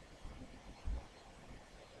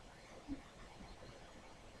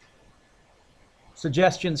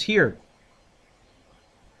 Suggestions here.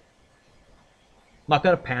 Not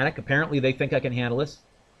going to panic. Apparently they think I can handle this.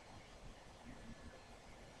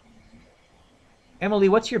 Emily,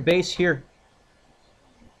 what's your base here?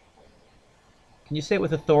 Can you say it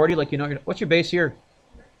with authority like you know? What's your base here?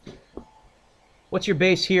 What's your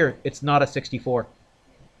base here? It's not a 64.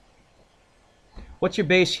 What's your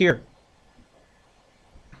base here?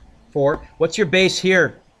 4. What's your base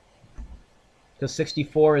here? Because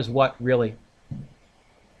 64 is what, really?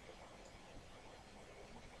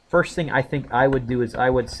 First thing I think I would do is I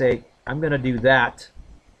would say, I'm going to do that.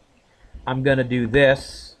 I'm going to do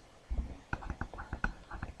this.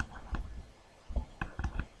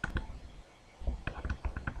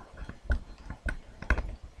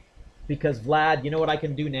 Because, Vlad, you know what I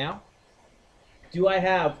can do now? Do I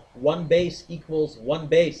have one base equals one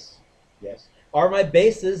base? Yes. Are my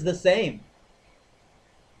bases the same?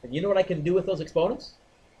 And you know what I can do with those exponents?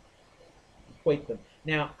 Equate them.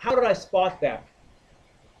 Now, how did I spot that?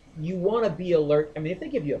 You want to be alert. I mean, if they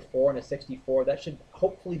give you a 4 and a 64, that should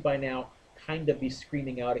hopefully by now kind of be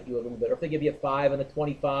screaming out at you a little bit. Or if they give you a 5 and a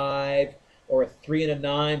 25, or a 3 and a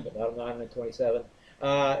 9, but not a 9 and a 27,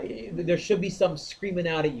 there should be some screaming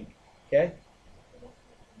out at you. Okay?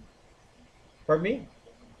 Pardon me?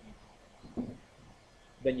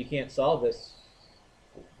 Then you can't solve this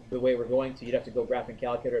the way we're going to. You'd have to go graphing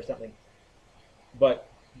calculator or something. But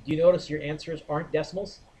do you notice your answers aren't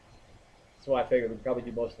decimals? That's why I figured we'd probably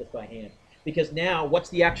do most of this by hand. Because now, what's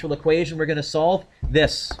the actual equation we're going to solve?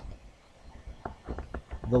 This.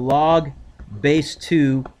 The log base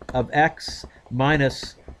 2 of x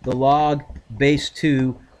minus the log base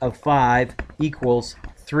 2 of 5 equals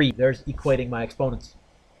 3. There's equating my exponents.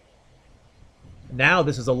 Now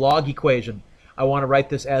this is a log equation. I want to write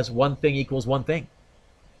this as one thing equals one thing.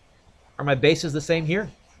 Are my bases the same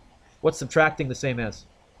here? What's subtracting the same as?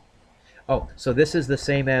 Oh, so this is the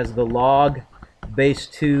same as the log base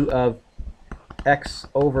 2 of x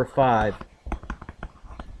over 5.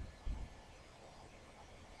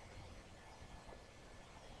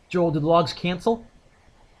 Joel, did logs cancel?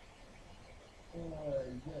 Yeah.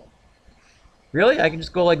 Really? I can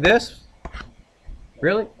just go like this?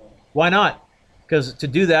 Really? Why not? Because to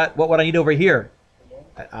do that, what would I need over here?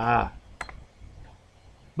 Ah.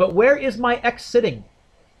 But where is my x sitting?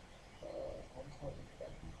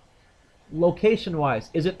 Location-wise,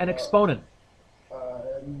 is it an exponent?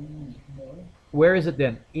 No. Where is it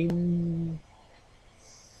then?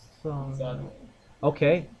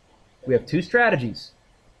 Okay. We have two strategies.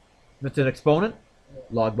 If it's an exponent,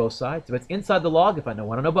 log both sides. If it's inside the log, if I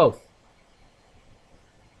want to know both.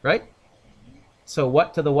 Right? So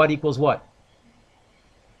what to the what equals what?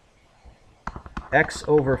 X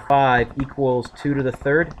over 5 equals 2 to the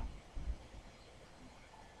third.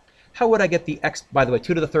 How would I get the x? By the way,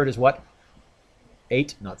 2 to the third is what?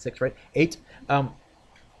 8, not 6, right? 8. How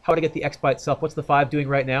would I get the x by itself? What's the 5 doing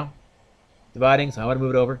right now? Dividing, so I want to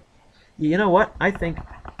move it over. You know what? I think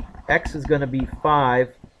x is going to be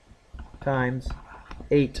 5 times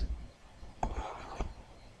 8.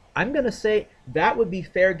 I'm going to say that would be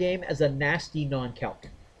fair game as a nasty non-calc.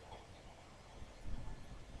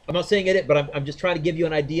 I'm not saying it, but I'm just trying to give you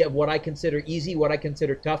an idea of what I consider easy, what I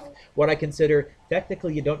consider tough, what I consider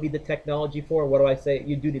technically you don't need the technology for. What do I say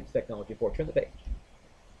you do need the technology for? Turn the page.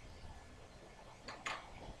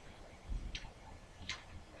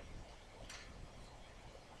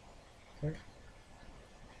 Okay.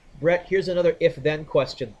 Brett, here's another if-then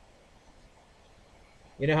question.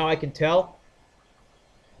 You know how I can tell?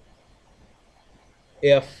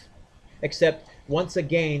 If, except once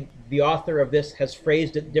again, the author of this has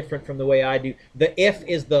phrased it different from the way I do. The if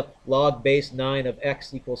is the log base 9 of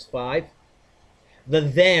x equals 5. The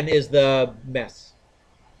then is the mess.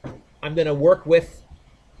 I'm going to work with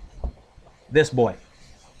this boy.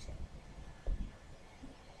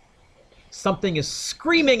 Something is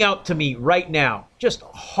screaming out to me right now, just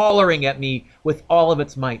hollering at me with all of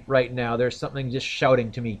its might right now. There's something just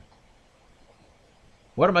shouting to me.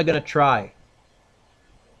 What am I going to try?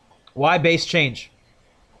 Why base change?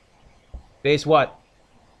 Base what?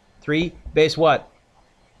 3? Base what?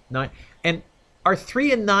 9. And are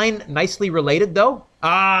 3 and 9 nicely related, though?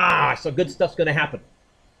 Ah, so good stuff's going to happen.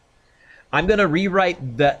 I'm going to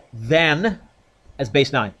rewrite the then as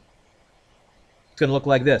base 9. It's going to look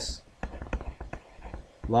like this.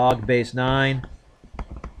 Log base 9.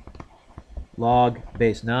 Log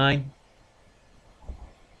base 9.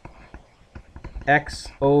 X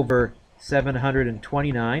over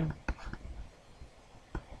 729.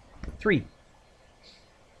 3.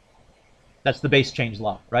 That's the base change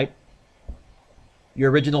law, right? Your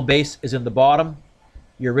original base is in the bottom.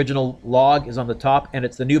 Your original log is on the top, and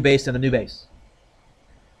it's the new base and the new base.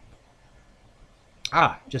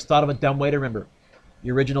 Ah, just thought of a dumb way to remember.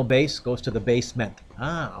 Your original base goes to the basement.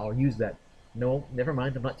 Ah, I'll use that. No, never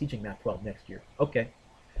mind. I'm not teaching Math 12 next year. Okay.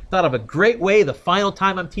 Thought of a great way the final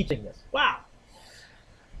time I'm teaching this. Wow.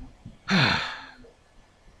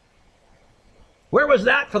 Where was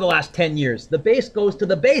that for the last 10 years? The base goes to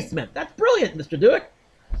the basement. That's brilliant, Mr. Dueck.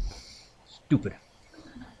 Stupid.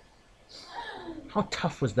 How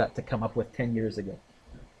tough was that to come up with 10 years ago?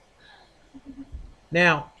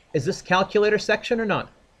 Now, is this calculator section or not?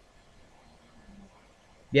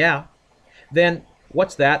 Yeah. Then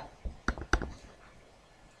what's that?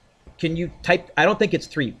 Can you type? I don't think it's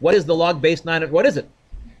 3. What is the log base 9? What is it?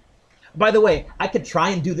 By the way, I could try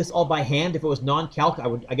and do this all by hand. If it was non-calc,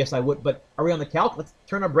 I guess I would. But are we on the calc? Let's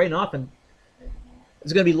turn our brain off. And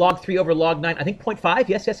it's going to be log 3 over log 9. I think 0.5.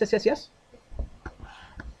 Yes, yes, yes, yes, yes.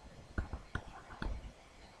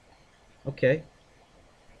 Okay.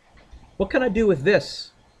 What can I do with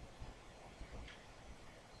this?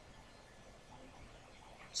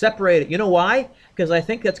 Separate it. You know why? Because I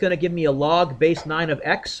think that's going to give me a log base 9 of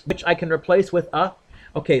x, which I can replace with a.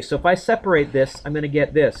 Okay, so if I separate this, I'm going to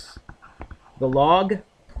get this. The log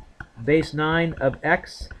base 9 of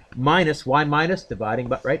x minus y minus, dividing,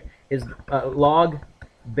 but right, is log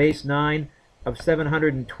base 9 of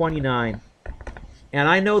 729. And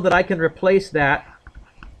I know that I can replace that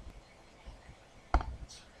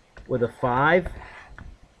with a 5.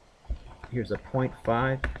 Here's a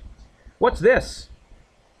 0.5. What's this?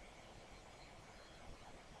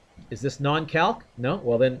 Is this non-calc? No?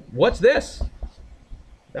 Well then, what's this?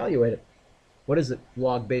 Evaluate it. What is it?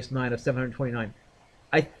 Log base 9 of 729.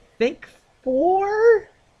 I think 4?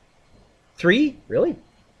 3? Really?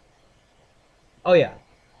 Oh yeah.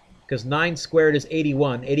 Because 9 squared is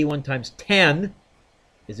 81. 81 times 10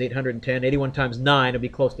 is 810. 81 times 9 would be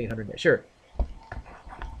close to 800. Sure.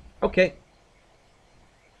 Okay.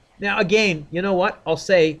 Now again, you know what? I'll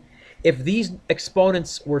say, if these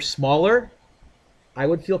exponents were smaller, I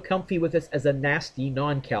would feel comfy with this as a nasty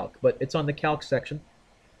non-calc, but it's on the calc section.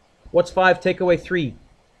 What's 5 take away 3?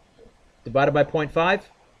 Divided by 0.5?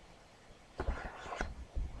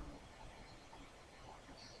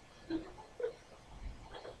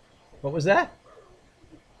 What was that?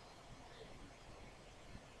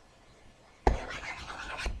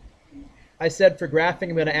 I said for graphing,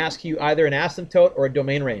 I'm going to ask you either an asymptote or a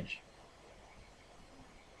domain range.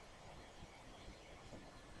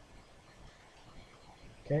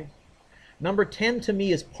 Okay. Number 10 to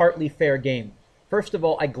me is partly fair game. First of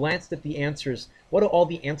all, I glanced at the answers. What do all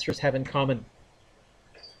the answers have in common?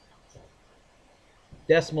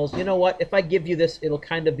 Decimals. You know what? If I give you this, it'll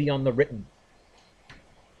kind of be on the written.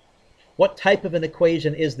 What type of an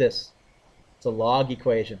equation is this? It's a log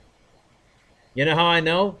equation. You know how I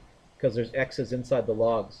know? Because there's x's inside the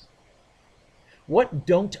logs. What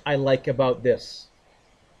don't I like about this?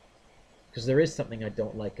 Because there is something I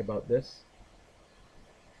don't like about this.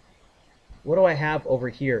 What do I have over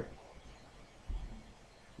here?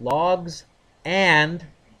 Logs and,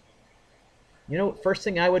 you know, first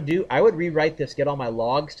thing I would do, I would rewrite this, get all my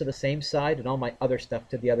logs to the same side and all my other stuff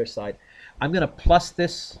to the other side. I'm going to plus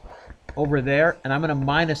this over there, and I'm going to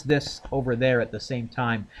minus this over there at the same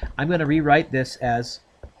time. I'm going to rewrite this as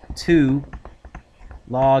 2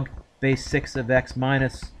 log base 6 of x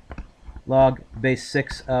minus log base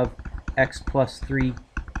 6 of x plus 3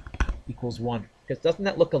 equals 1. Because doesn't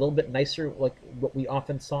that look a little bit nicer like what we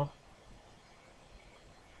often saw?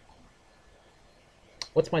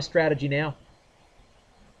 What's my strategy now?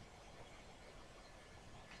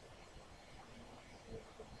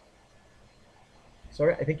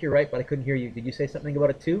 Sorry, I think you're right, but I couldn't hear you. Did you say something about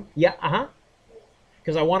a 2? Yeah,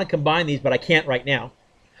 Because I want to combine these, but I can't right now.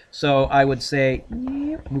 So I would say,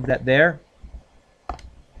 move that there.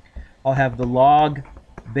 I'll have the log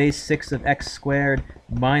base 6 of x squared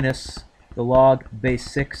minus the log base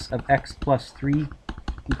 6 of x plus 3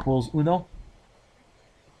 equals 1.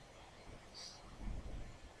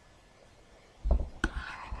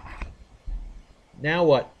 Now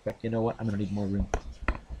what? In fact, you know what? I'm going to need more room.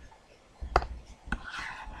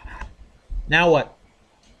 Now what?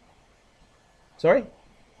 Sorry?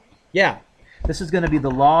 Yeah. This is going to be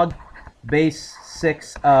the log base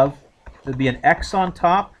 6 of, there'll be an x on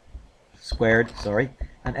top, squared, sorry,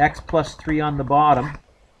 an x plus 3 on the bottom,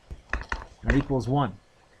 and it equals 1.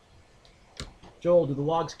 Joel, do the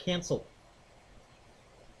logs cancel?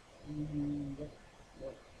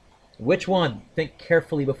 Which one? Think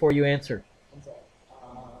carefully before you answer.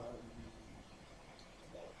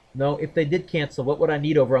 No, if they did cancel, what would I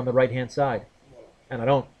need over on the right-hand side? And I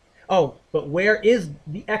don't. Oh, but where is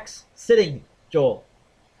the x sitting, Joel?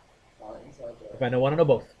 If I know one, I know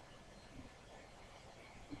both.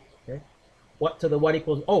 Okay. What to the what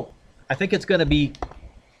equals? Oh, I think it's going to be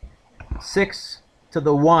 6 to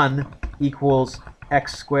the 1 equals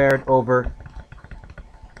x squared over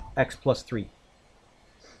x plus 3.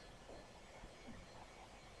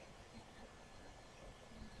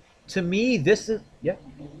 To me, this is, yeah.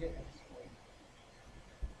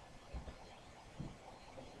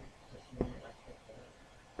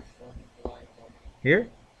 Here?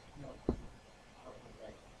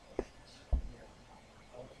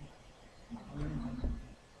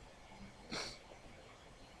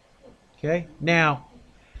 Okay, now,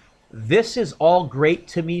 this is all great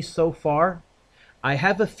to me so far. I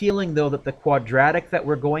have a feeling, though, that the quadratic that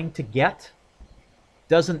we're going to get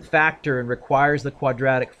doesn't factor and requires the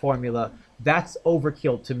quadratic formula. That's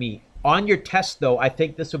overkill to me. On your test, though, I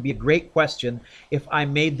think this would be a great question if I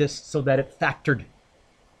made this so that it factored.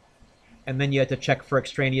 And then you had to check for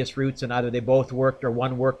extraneous roots, and either they both worked, or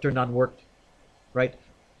one worked, or none worked, right?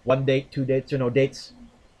 One date, two dates, or no dates.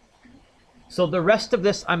 So the rest of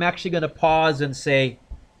this, I'm actually going to pause and say,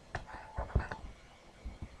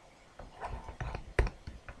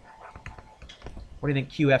 what do you think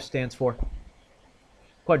QF stands for?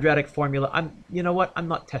 Quadratic formula. You know what? I'm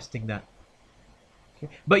not testing that. Okay.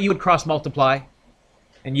 But you would cross multiply,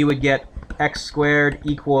 and you would get x squared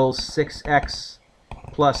equals 6x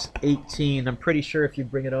plus 18. I'm pretty sure if you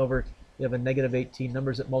bring it over, you have a negative 18.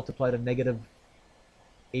 Numbers that multiply to negative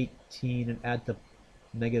 18 and add to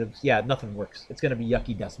negatives. Yeah, nothing works. It's going to be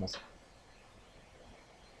yucky decimals.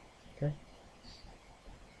 Okay.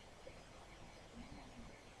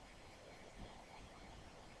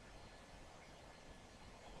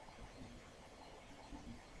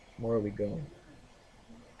 Where are we going?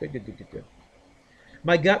 Good.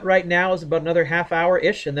 My gut right now is about another half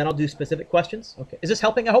hour-ish, and then I'll do specific questions. Okay. Is this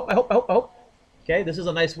helping? I hope. Okay, this is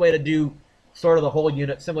a nice way to do sort of the whole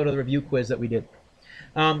unit, similar to the review quiz that we did.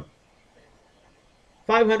 $500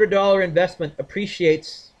 investment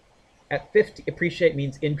appreciates at 50. Appreciate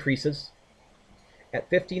means increases at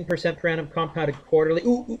 15% per annum compounded quarterly.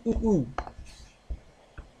 Ooh.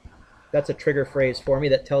 That's a trigger phrase for me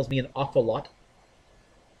that tells me an awful lot.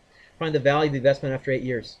 Find the value of the investment after 8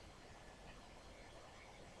 years.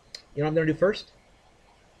 You know what I'm going to do first?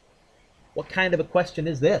 What kind of a question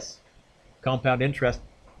is this? Compound interest.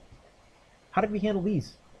 How did we handle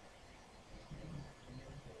these?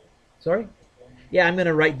 Sorry? Yeah, I'm going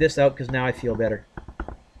to write this out because now I feel better.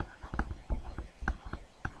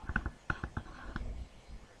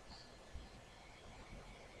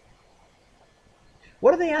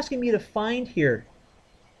 What are they asking me to find here?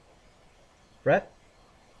 Brett?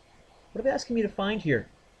 What are they asking me to find here?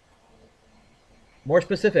 More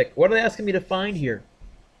specific. What are they asking me to find here?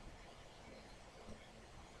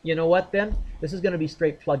 You know what, then? This is going to be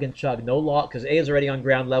straight plug and chug. No log, because A is already on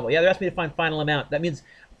ground level. Yeah, they're asking me to find final amount. That means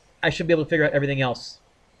I should be able to figure out everything else.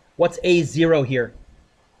 What's A0 here?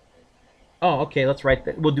 Oh, okay, let's write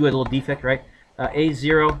that. We'll do a little defect, right?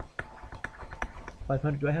 A0,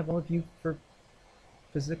 500. Do I have all of you for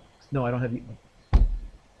physics? No, I don't have you.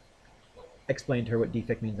 Explain to her what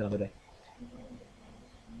defect means another day.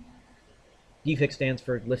 Defect stands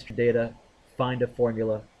for list your data, find a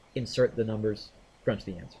formula, insert the numbers, crunch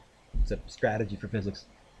the answer. It's a strategy for physics.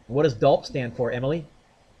 And what does DULP stand for, Emily?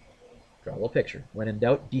 Draw a little picture. When in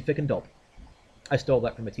doubt, defect and DULP. I stole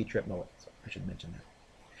that from a teacher at Mullet, so I should mention that.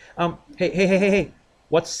 Hey.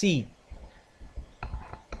 What's C?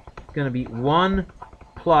 It's going to be 1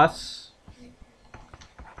 plus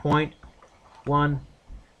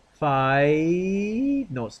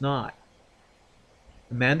 0.15. No, it's not.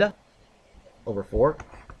 Amanda? Over 4.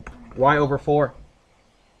 Why over 4?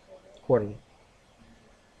 Quarterly.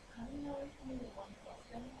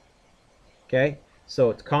 Okay,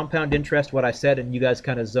 so it's compound interest, what I said, and you guys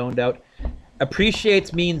kind of zoned out.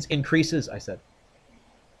 Appreciates means increases, I said.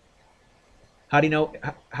 How do you know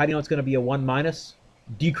it's going to be a 1 minus?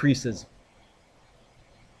 Decreases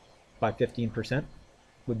by 15%.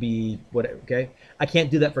 Would be what? Okay, I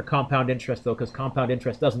can't do that for compound interest though, because compound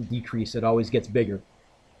interest doesn't decrease; it always gets bigger.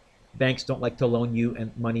 Banks don't like to loan you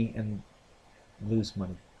and money and lose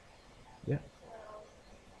money. Yeah.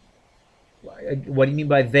 What do you mean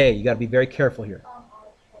by they? You got to be very careful here.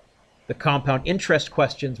 The compound interest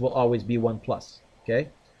questions will always be 1 plus. Okay.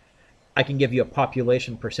 I can give you a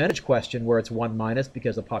population percentage question where it's 1 minus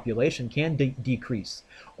because the population can decrease.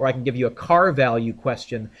 Or I can give you a car value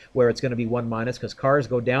question where it's going to be 1 minus because cars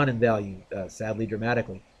go down in value, sadly,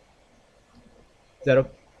 dramatically. Is that okay?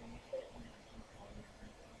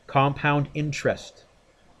 Compound interest.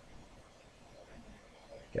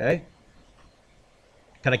 Okay.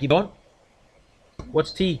 Can I keep going?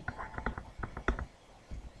 What's T?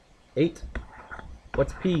 8.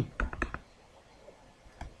 What's P?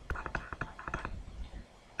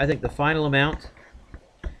 I think the final amount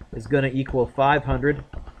is going to equal 500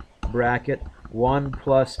 bracket 1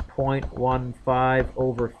 plus 0.15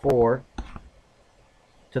 over 4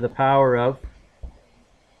 to the power of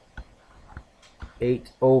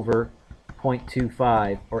 8 over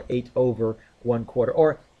 0.25, or 8 over 1/4.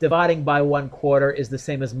 Or dividing by 1/4 is the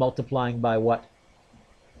same as multiplying by what?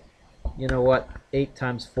 You know what? 8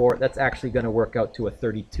 times 4, that's actually going to work out to a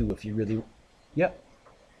 32 if you really... Yep.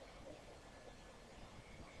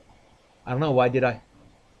 I don't know. Why did I?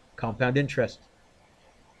 Compound interest.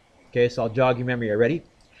 Okay, so I'll jog your memory. Are you ready?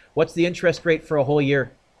 What's the interest rate for a whole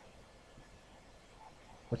year?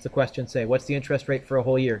 What's the question say? What's the interest rate for a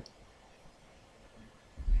whole year?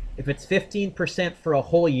 If it's 15% for a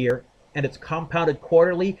whole year and it's compounded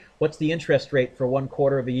quarterly, what's the interest rate for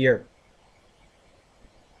 1/4 of a year?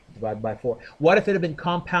 Divide by 4. What if it had been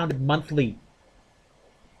compounded monthly?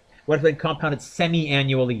 What if it had been compounded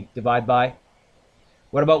semi-annually? Divide by.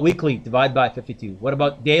 What about weekly? Divide by 52. What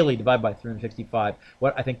about daily? Divide by 365.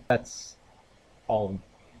 What? I think that's all of them.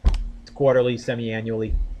 It's quarterly,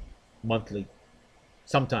 semi-annually, monthly,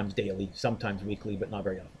 sometimes daily, sometimes weekly, but not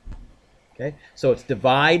very often. Okay, so it's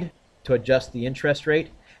divide to adjust the interest rate,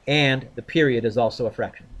 and the period is also a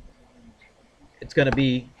fraction. It's going to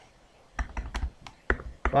be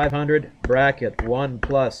 500 bracket 1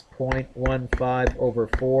 plus 0.15 over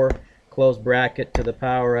 4 close bracket to the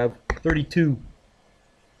power of 32.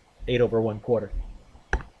 8 over 1/4.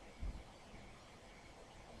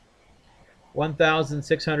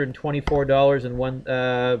 $1,624 and one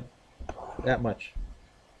that much.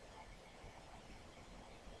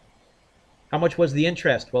 How much was the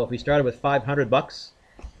interest? Well, if we started with $500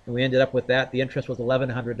 and we ended up with that, the interest was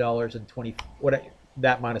 $1,100.20. What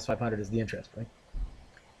that minus 500 is the interest, right?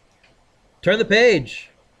 Turn the page.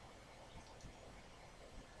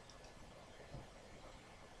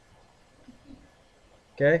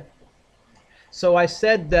 Okay. So I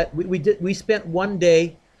said that we spent one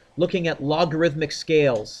day looking at logarithmic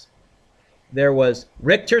scales. There was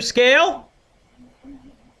Richter scale,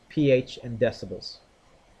 pH, and decibels.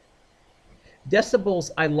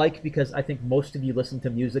 Decibels I like because I think most of you listen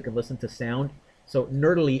to music and listen to sound. So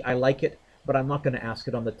nerdily, I like it, but I'm not going to ask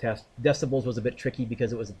it on the test. Decibels was a bit tricky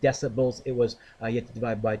because it was decibels. It was, you had to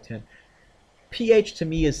divide by 10. pH to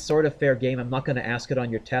me is sort of fair game. I'm not going to ask it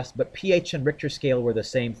on your test, but pH and Richter scale were the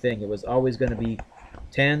same thing. It was always going to be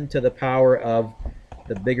 10 to the power of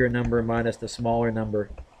the bigger number minus the smaller number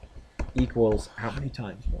equals how many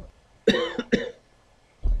times more?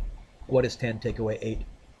 What is 10 take away 8?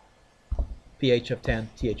 pH of 10,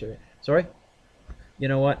 TH of 8. Sorry? You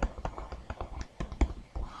know what?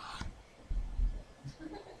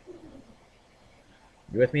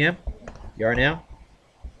 You with me, Em? You are now?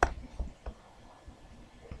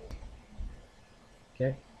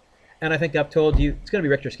 Okay. And I think I've told you, it's going to be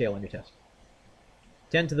Richter scale on your test.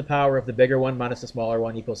 10 to the power of the bigger one minus the smaller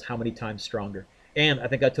one equals how many times stronger. And I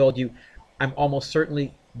think I told you, I'm almost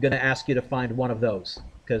certainly going to ask you to find one of those,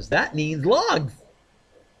 because that means logs.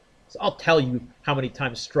 So I'll tell you how many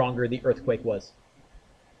times stronger the earthquake was.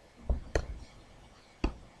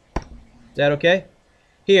 Is that okay?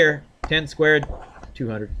 Here, 10 squared,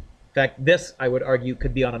 200. In fact, this, I would argue,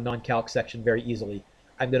 could be on a non-calc section very easily.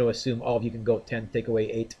 I'm going to assume all of you can go 10, take away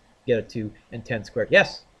 8, get a 2, and 10 squared.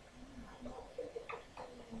 Yes?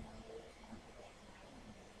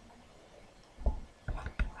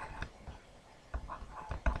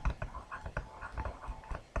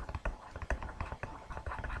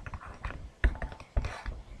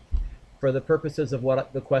 For the purposes of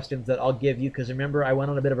what the questions that I'll give you, because remember, I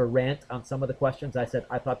went on a bit of a rant on some of the questions. I said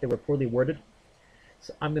I thought they were poorly worded.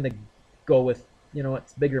 So I'm going to go with, you know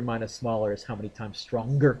what's bigger minus smaller is how many times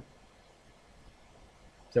stronger.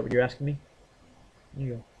 Is that what you're asking me?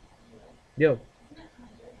 You go. Yo.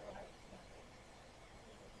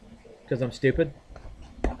 Because I'm stupid?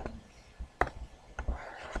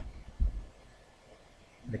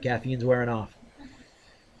 The caffeine's wearing off.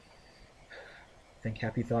 Think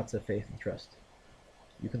happy thoughts of faith and trust.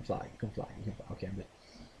 You can fly, you can fly, you can fly. Okay, I'm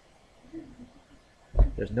good.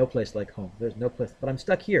 There's no place like home. There's no place, but I'm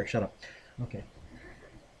stuck here. Shut up. Okay.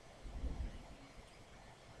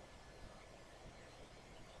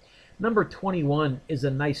 Number 21 is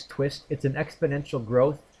a nice twist. It's an exponential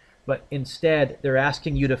growth, but instead they're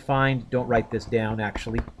asking you to find, don't write this down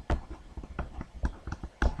actually.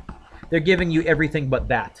 They're giving you everything but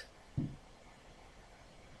that.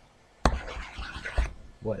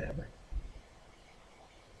 Whatever.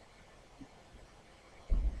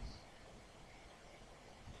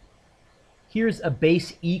 Here's a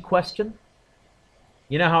base E question.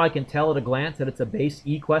 You know how I can tell at a glance that it's a base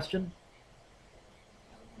E question?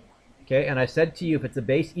 Okay, and I said to you, if it's a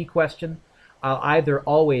base E question, I'll either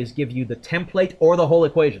always give you the template or the whole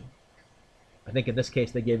equation. I think in this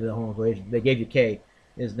case they gave you the whole equation. They gave you K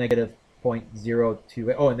is negative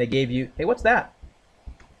 0.028. Oh, and they gave you, hey, what's that?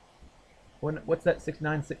 What's that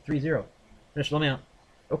 69630? Initial amount.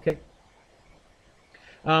 Okay.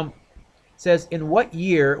 says, in what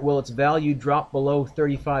year will its value drop below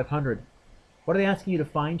 3,500? What are they asking you to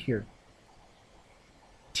find here?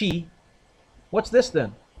 T. What's this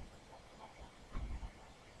then?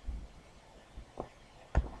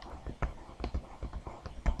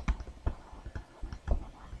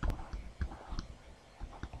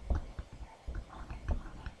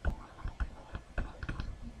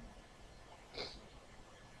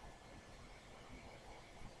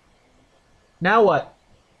 Now what?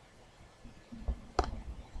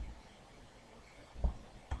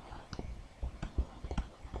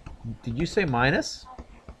 Did you say minus?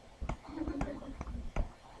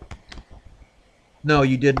 No,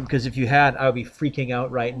 you didn't, because if you had, I would be freaking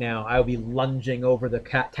out right now. I would be lunging over the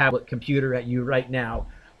tablet computer at you right now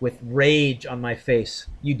with rage on my face.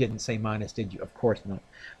 You didn't say minus, did you? Of course not.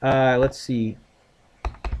 Let's see.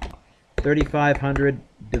 3,500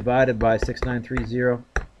 divided by 6,930.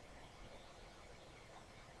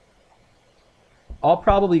 I'll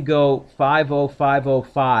probably go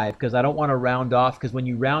 50505 because I don't want to round off, because when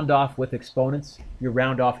you round off with exponents, your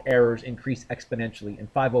round off errors increase exponentially. And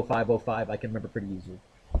 50505 I can remember pretty easily.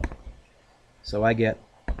 So I get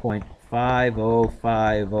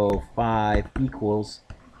 0.50505 equals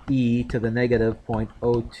e to the negative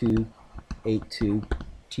 0.0282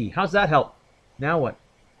 t. How's that help? Now what?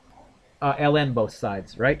 ln both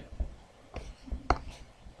sides, right?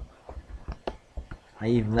 I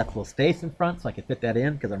even left a little space in front so I could fit that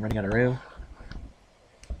in because I'm running out of room.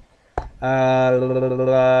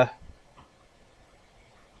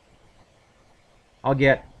 I'll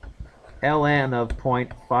get ln of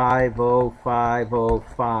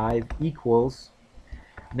 0.50505 equals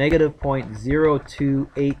negative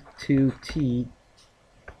 0.0282t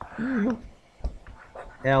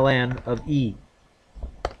ln of e.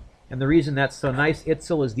 And the reason that's so nice,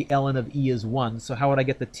 Itzel, is the ln of e is 1. So how would I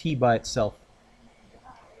get the t by itself?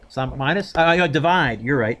 So I'm minus, divide,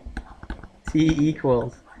 you're right. T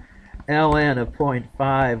equals ln of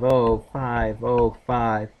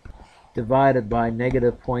 0.50505 divided by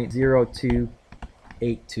negative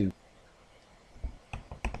 0.0282.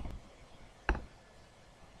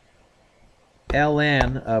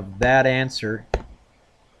 ln of that answer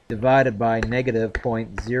divided by negative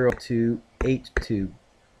 0.0282.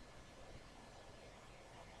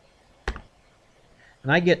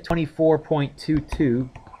 And I get 24.22.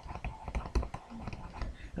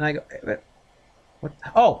 And I go, what?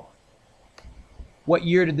 Oh, what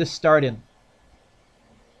year did this start in?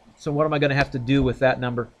 So what am I going to have to do with that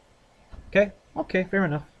number? Okay, okay, fair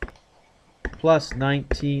enough. Plus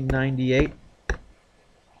 1998.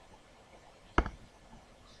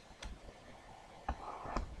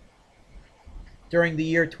 During the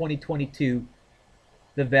year 2022,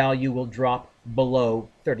 the value will drop below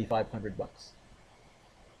 3,500 bucks.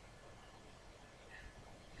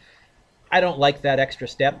 I don't like that extra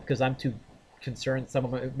step because I'm too concerned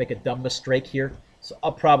someone might make a dumb mistake here. So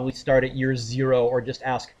I'll probably start at year 0 or just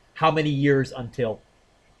ask how many years until.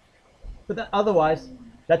 But otherwise,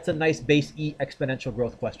 that's a nice base E exponential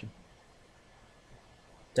growth question.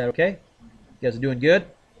 Is that okay? You guys are doing good?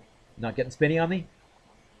 Not getting spinny on me?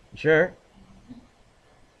 Sure.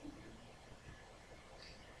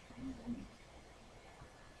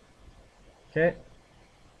 Okay.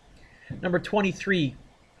 Number 23.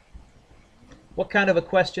 What kind of a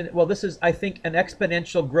question? Well, this is, I think, an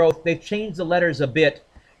exponential growth. They've changed the letters a bit.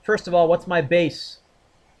 First of all, what's my base?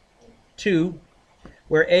 2,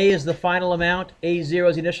 where A is the final amount, A0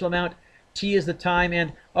 is the initial amount, T is the time,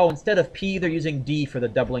 and, oh, instead of P, they're using D for the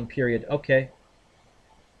doubling period. Okay.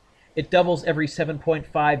 It doubles every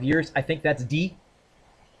 7.5 years. I think that's D.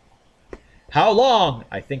 How long?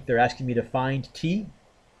 I think they're asking me to find T.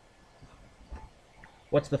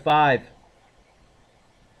 What's the 5?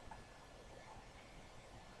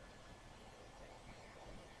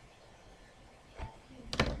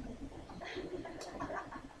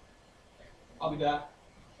 I'll be back.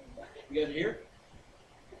 You guys are here?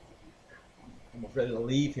 I'm almost ready to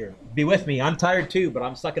leave here. Be with me. I'm tired too, but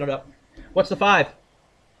I'm sucking it up. What's the 5?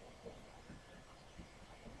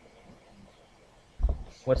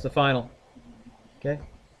 What's the final? Okay.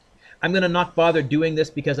 I'm going to not bother doing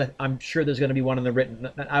this because I'm sure there's going to be one in the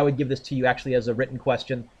written. I would give this to you actually as a written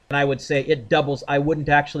question. And I would say it doubles. I wouldn't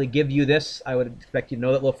actually give you this. I would expect you to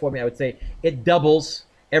know that little for me. I would say it doubles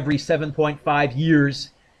every 7.5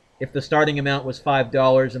 years if the starting amount was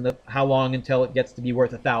 $5 and how long until it gets to be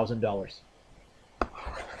worth $1,000.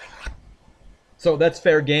 So that's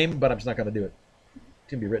fair game, but I'm just not going to do it.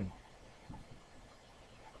 It's going to be written.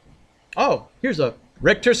 Oh, here's a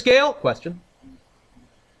Richter scale question.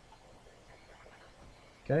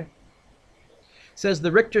 Okay. It says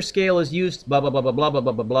the Richter scale is used, blah, blah, blah, blah, blah, blah,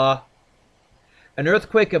 blah, blah, blah. An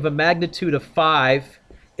earthquake of a magnitude of 5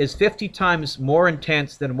 is 50 times more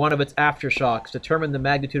intense than one of its aftershocks. Determine the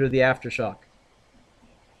magnitude of the aftershock.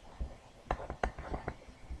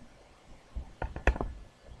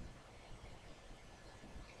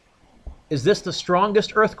 Is this the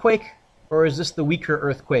strongest earthquake, or is this the weaker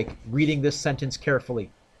earthquake? Reading this sentence carefully.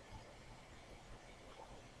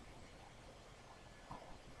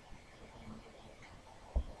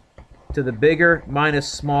 To the bigger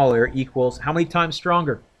minus smaller equals how many times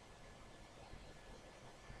stronger?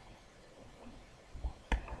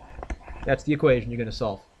 That's the equation you're going to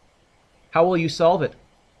solve. How will you solve it?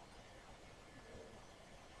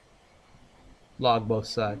 Log both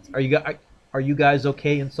sides. Are you guys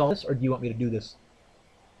okay in solving this, or do you want me to do this?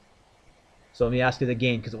 So let me ask it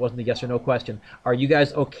again, because it wasn't a yes or no question. Are you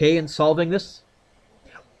guys okay in solving this?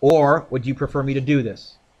 Or would you prefer me to do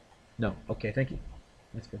this? No. Okay, thank you.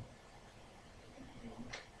 That's good.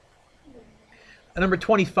 Number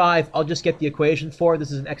 25, I'll just get the equation for.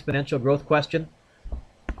 This is an exponential growth question.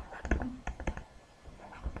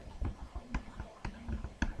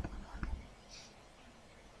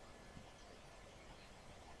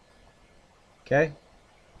 Okay.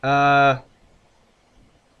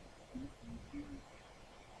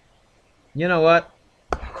 You know what?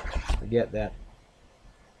 Forget that.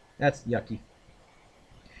 That's yucky.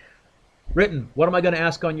 Written. What am I going to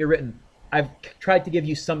ask on your written? I've tried to give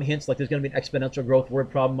you some hints, like there's going to be an exponential growth word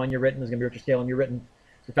problem on your written. There's going to be a Richter scale on your written.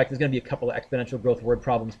 In fact, there's going to be a couple of exponential growth word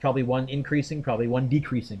problems. Probably one increasing, probably one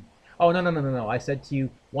decreasing. Oh, no. I said to you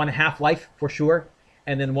one half-life for sure,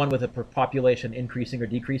 and then one with a population increasing or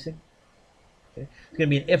decreasing. Okay. It's going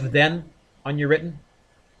to be an if-then on your written.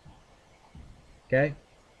 Okay.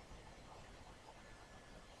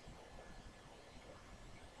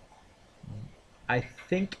 I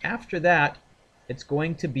think after that, it's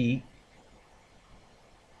going to be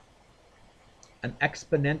an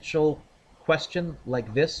exponential question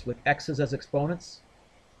like this with x's as exponents,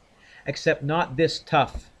 except not this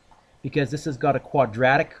tough, because this has got a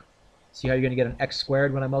quadratic. See how you're going to get an x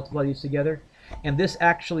squared when I multiply these together? And this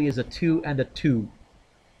actually is a 2 and a 2.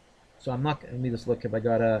 So I'm not, let me just look if I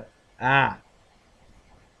got a,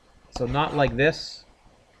 so not like this,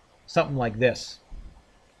 something like this,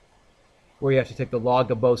 where you have to take the log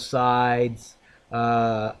of both sides.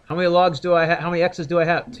 How many logs do I have? How many x's do I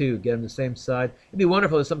have? 2. Get them the same side. It'd be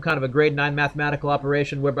wonderful if some kind of a grade 9 mathematical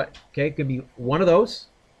operation whereby, okay, it could be one of those.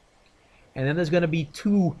 And then there's going to be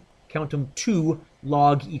 2, count them, 2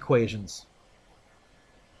 log equations.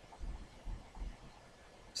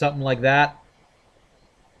 Something like that.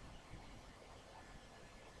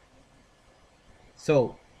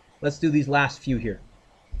 So let's do these last few here.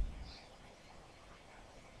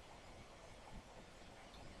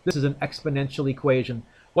 This is an exponential equation.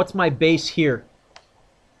 What's my base here?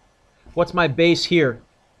 What's my base here?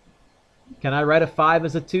 Can I write a 5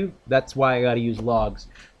 as a 2? That's why I got to use logs.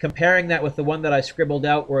 Comparing that with the one that I scribbled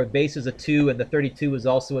out where a base is a 2 and the 32 is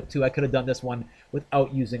also a 2, I could have done this one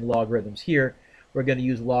without using logarithms. Here, we're going to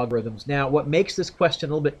use logarithms. Now, what makes this question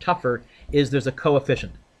a little bit tougher is there's a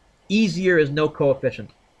coefficient. Easier is no coefficient.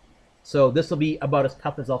 So this will be about as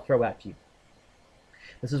tough as I'll throw at you.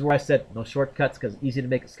 This is where I said no shortcuts because it's easy to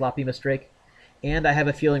make a sloppy mistake. And I have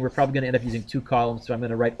a feeling we're probably going to end up using 2 columns, so I'm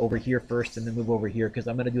going to write over here first and then move over here because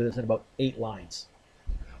I'm going to do this in about 8 lines.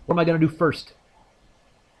 What am I going to do first?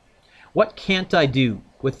 What can't I do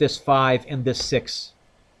with this 5 and this 6?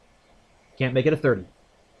 Can't make it a 30.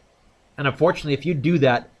 And unfortunately, if you do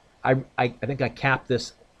that, I think I cap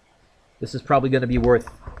this. This is probably going to be worth,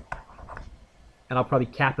 and I'll probably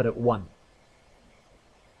cap it at 1.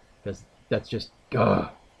 Because that's just, ugh.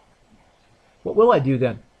 What will I do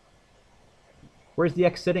then? Where's the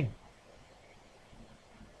x sitting?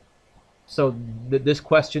 So this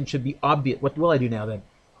question should be obvious. What will I do now then?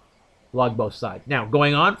 Log both sides. Now,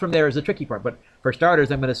 going on from there is the tricky part. But for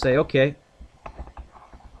starters, I'm going to say, okay,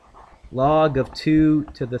 log of 2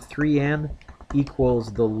 to the 3n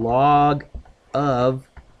equals the log of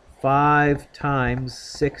 5 times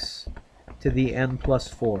 6 to the n plus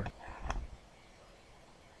 4.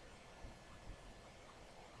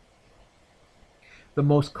 The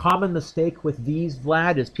most common mistake with these,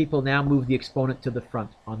 Vlad, is people now move the exponent to the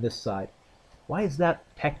front on this side. Why is that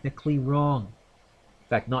technically wrong? In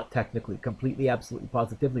fact, not technically, completely, absolutely,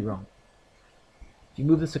 positively wrong. If you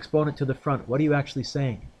move this exponent to the front, what are you actually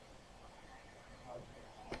saying?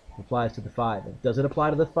 It applies to the 5. Does it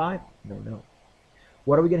apply to the 5? No.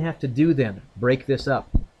 What are we going to have to do then? Break this up.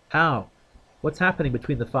 How? What's happening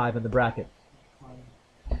between the 5 and the bracket?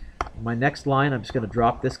 My next line, I'm just going to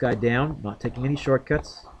drop this guy down, not taking any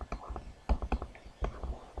shortcuts.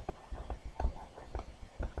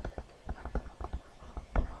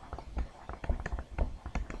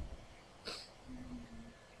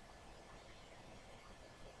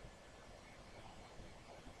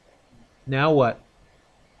 Now what?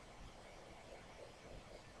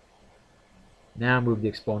 Now move the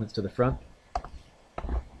exponents to the front.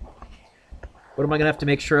 What am I going to have to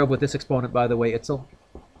make sure of with this exponent, by the way, Itzel?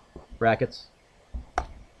 Brackets.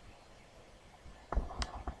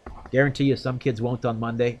 Guarantee you some kids won't on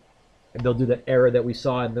Monday. And they'll do that error that we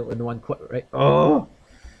saw in the one, right? Oh!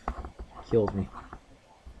 Killed me.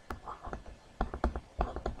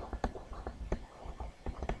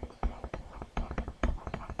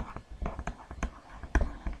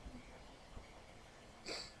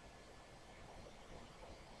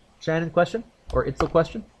 Shannon, question? Or Itzel,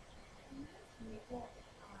 question?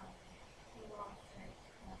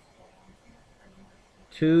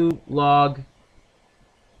 Two log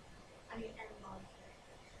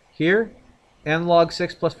here, n log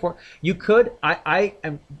 6 plus 4. You could, I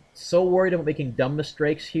am so worried about making dumb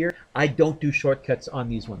mistakes here. I don't do shortcuts on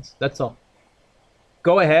these ones. That's all.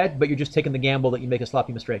 Go ahead, but you're just taking the gamble that you make a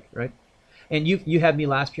sloppy mistake, right? And you had me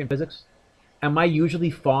last year in physics. Am I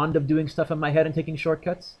usually fond of doing stuff in my head and taking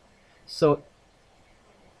shortcuts? So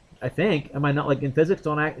I think, am I not like in physics?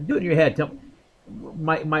 Don't I do it in your head?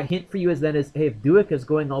 My hint for you is then is, hey, if Dueck is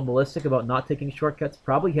going all ballistic about not taking shortcuts,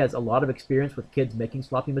 probably has a lot of experience with kids making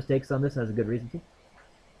sloppy mistakes on this and has a good reason to.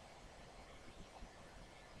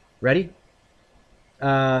 Ready?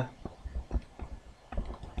 3n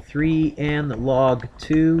log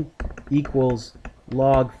 2 equals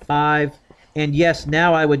log 5. And yes,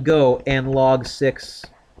 now I would go n log 6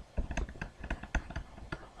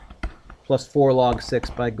 plus 4 log 6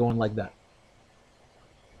 by going like that.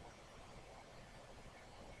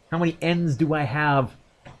 How many n's do I have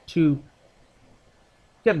to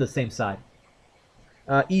get them the same side?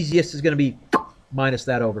 Easiest is going to be minus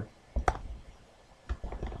that over.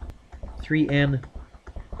 3n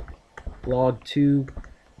log 2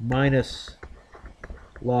 minus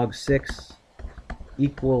log 6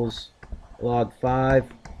 equals log 5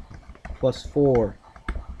 plus 4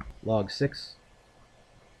 log 6.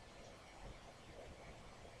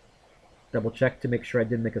 Double check to make sure I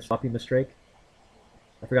didn't make a sloppy mistake.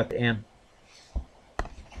 I forgot the n.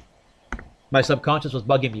 My subconscious was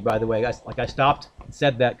bugging me, by the way. I stopped and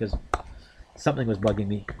said that because something was bugging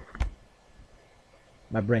me.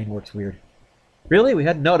 My brain works weird. Really? We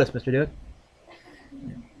hadn't noticed, Mr. Dueck.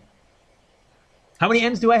 How many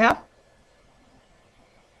n's do I have?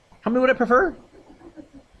 How many would I prefer?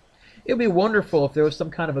 It would be wonderful if there was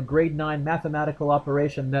some kind of a grade 9 mathematical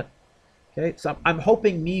operation that... Okay, so I'm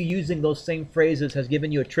hoping me using those same phrases has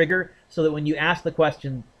given you a trigger so that when you ask the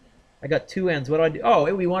question, I got 2 n's, what do I do? Oh,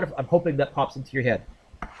 it would be wonderful. I'm hoping that pops into your head.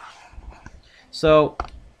 So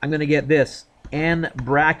I'm going to get this. N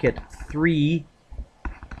bracket 3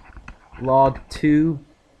 log 2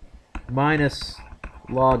 minus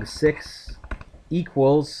log 6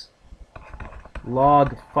 equals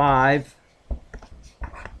log 5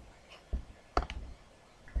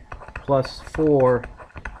 plus 4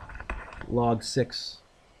 log 6.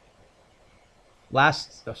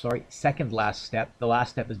 Second last step. The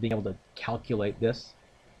last step is being able to calculate this.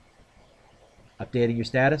 Updating your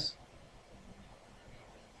status.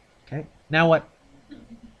 Okay, now what?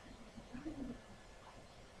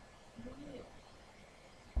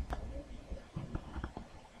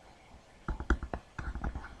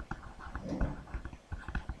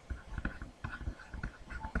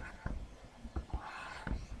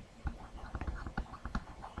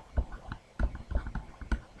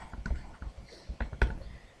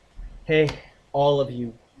 Hey, all of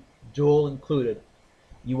you, Joel included,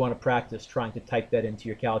 you want to practice trying to type that into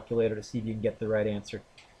your calculator to see if you can get the right answer.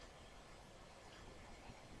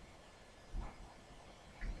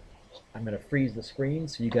 I'm going to freeze the screen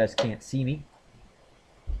so you guys can't see me.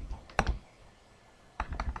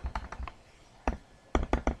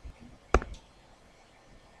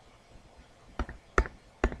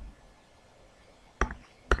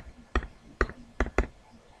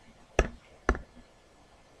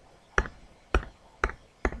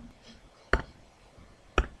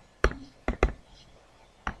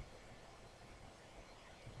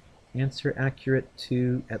 Answer accurate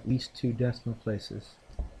to at least 2 decimal places.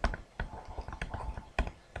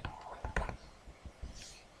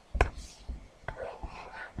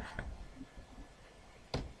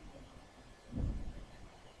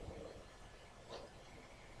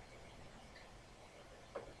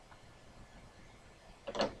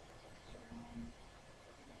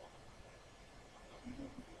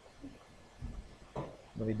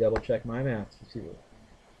 Let me double check my math. Let's see.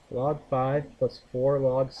 Log 5 plus 4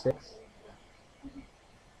 log 6.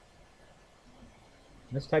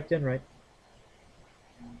 That's typed in right.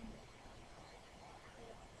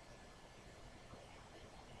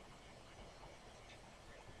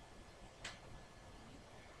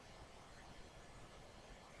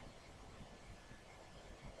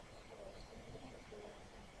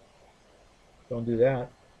 Don't do that.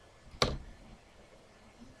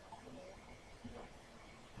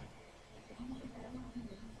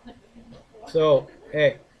 So,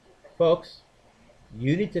 hey, folks,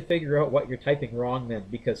 you need to figure out what you're typing wrong then,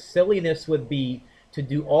 because silliness would be to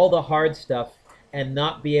do all the hard stuff and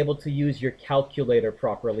not be able to use your calculator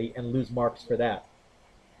properly and lose marks for that.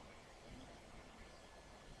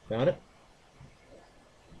 Found it?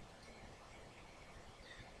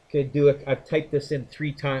 Okay, Dueck, I've typed this in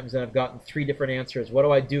 3 times and I've gotten 3 different answers. What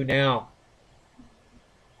do I do now?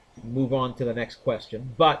 Move on to the next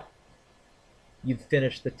question. But you've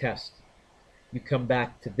finished the test. You come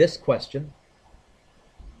back to this question.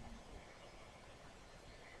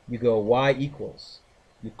 You go y equals.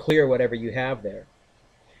 You clear whatever you have there.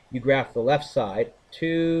 You graph the left side,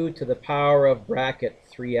 2 to the power of bracket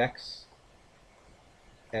 3x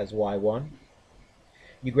as y1.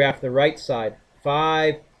 You graph the right side,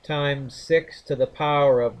 5 times 6 to the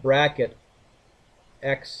power of bracket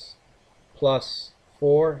x plus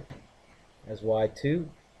 4 as y2.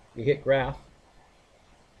 You hit graph.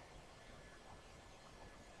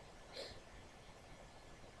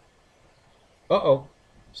 Uh-oh,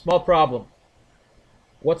 small problem.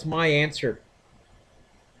 What's my answer?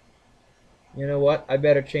 You know what? I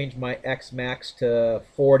better change my x max to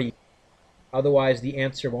 40. Otherwise, the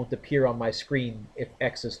answer won't appear on my screen if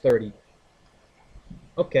x is 30.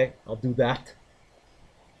 Okay, I'll do that.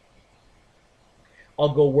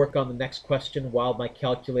 I'll go work on the next question while my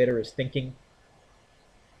calculator is thinking.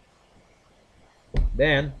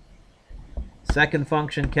 Then, second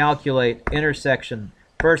function, calculate, intersection.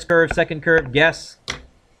 First curve, second curve, guess.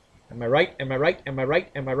 Am I right? Am I right? Am I right?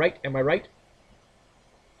 Am I right? Am I right?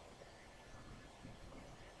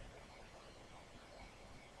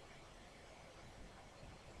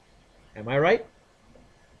 Am I right?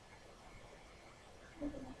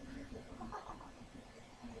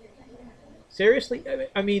 Seriously?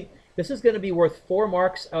 I mean, this is going to be worth 4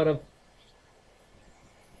 marks out of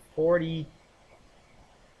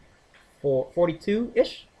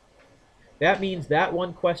 42-ish. That means that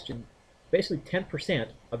one question, basically 10%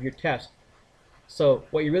 of your test. So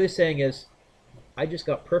what you're really saying is, I just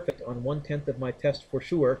got perfect on 1/10 of my test for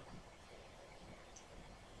sure.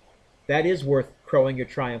 That is worth crowing your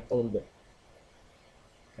triumph a little bit.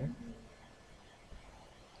 Okay.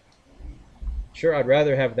 Sure, I'd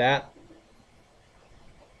rather have that.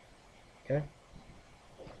 Okay.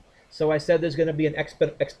 So I said there's going to be an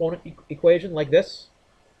exponent equation like this.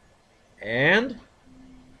 And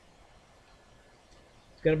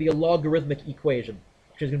it's going to be a logarithmic equation,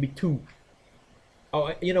 which is going to be 2.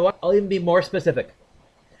 Oh, you know what? I'll even be more specific.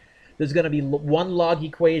 There's going to be one log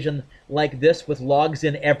equation like this with logs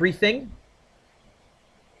in everything.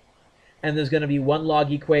 And there's going to be one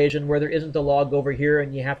log equation where there isn't a log over here,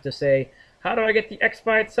 and you have to say, how do I get the x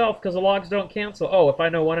by itself? Because the logs don't cancel. Oh, if I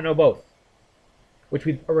know one, I know both. Which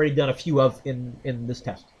we've already done a few of in this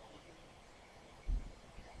test.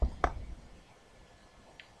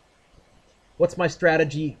 What's my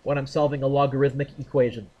strategy when I'm solving a logarithmic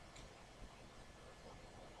equation?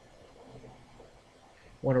 I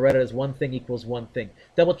want to write it as one thing equals one thing.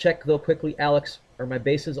 Double check though quickly, Alex, are my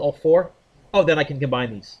bases all 4? Oh, then I can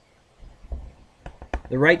combine these.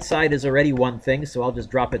 The right side is already one thing, so I'll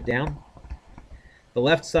just drop it down. The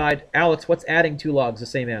left side, Alex, what's adding 2 logs the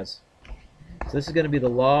same as? So this is going to be the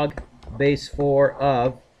log base 4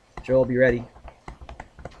 of, Joel, be ready.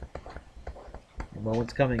 The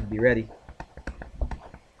moment's coming, be ready.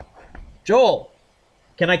 Joel,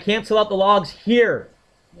 can I cancel out the logs here?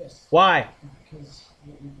 Yes. Why? Because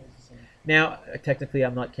it equals the same. Now, technically,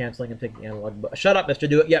 I'm not canceling. I'm taking analog. But shut up, Mr.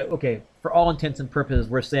 Dueck. Yeah, okay. For all intents and purposes,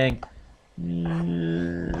 we're saying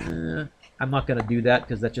I'm not going to do that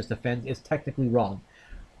because that just offends. It's technically wrong.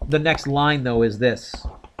 The next line, though, is this.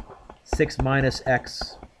 6 minus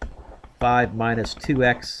x, 5 minus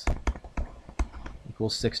 2x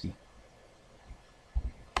equals 60.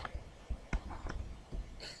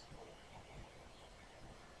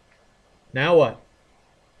 Now what?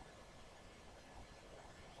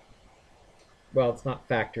 Well, it's not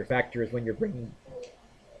factor. Factor is when you're bringing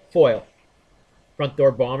foil. Front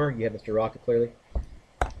door bomber. You have Mr. Rocket, clearly.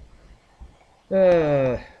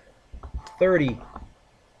 30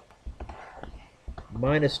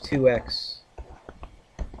 minus 2x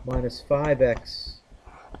minus 5x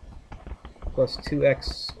plus 2x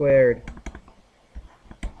squared.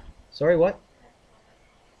 Sorry, what?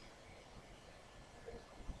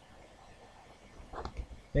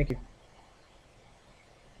 Thank you.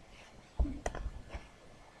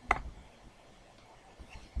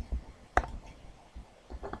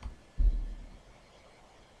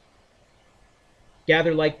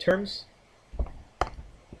 Gather like terms.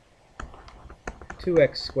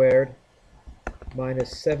 2x squared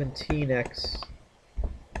minus 17x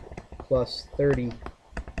plus 30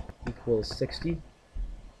 equals 60.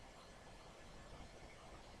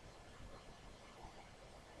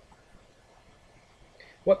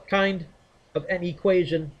 What kind of an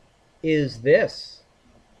equation is this?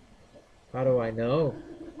 How do I know?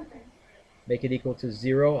 Make it equal to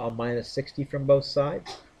 0. I'll minus 60 from both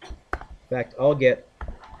sides. In fact, I'll get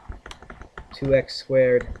 2x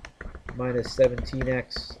squared minus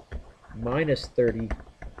 17x minus 30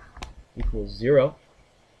 equals 0.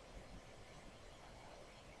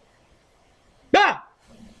 Ah!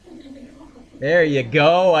 There you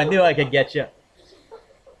go. I knew I could get you.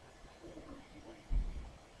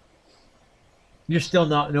 You're still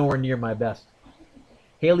nowhere near my best.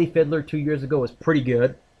 Haley Fiddler 2 years ago was pretty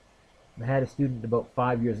good. I had a student about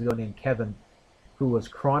 5 years ago named Kevin who was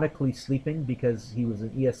chronically sleeping because he was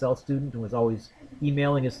an ESL student and was always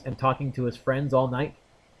emailing and talking to his friends all night.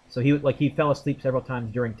 So he fell asleep several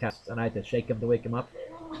times during tests, and I had to shake him to wake him up.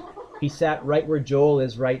 He sat right where Joel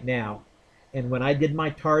is right now, and when I did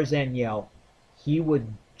my Tarzan yell, he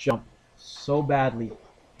would jump so badly,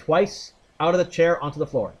 twice out of the chair onto the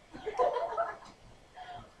floor.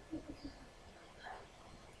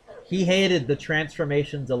 He hated the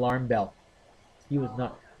transformations alarm bell. He was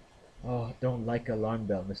not, oh, don't like alarm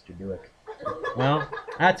bell, Mr. Dueck. Well,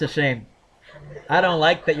 that's a shame. I don't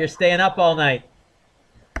like that you're staying up all night.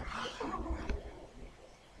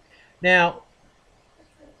 Now,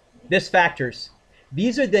 this factors.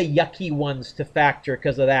 These are the yucky ones to factor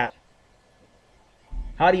because of that.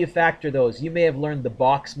 How do you factor those? You may have learned the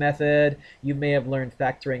box method. You may have learned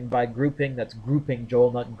factoring by grouping. That's grouping,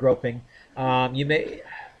 Joel, not groping. You may...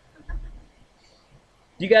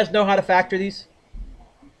 Do you guys know how to factor these?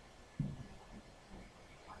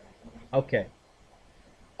 Okay.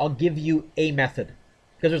 I'll give you a method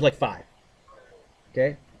because there's like 5.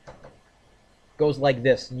 Okay? Goes like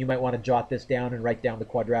this, and you might want to jot this down and write down the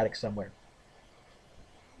quadratic somewhere.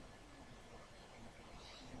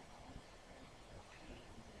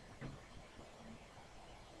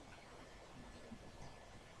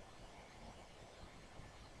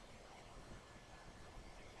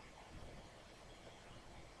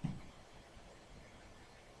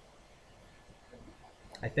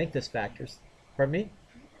 I think this factors. Pardon me?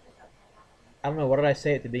 I don't know. What did I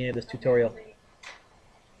say at the beginning of this tutorial?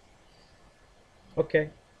 Okay.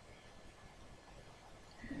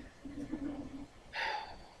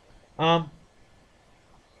 Who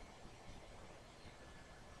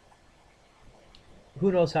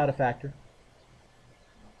knows how to factor?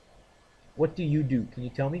 What do you do? Can you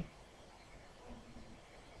tell me?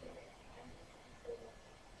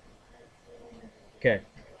 Okay.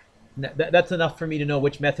 That's enough for me to know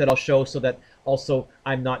which method I'll show so that also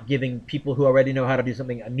I'm not giving people who already know how to do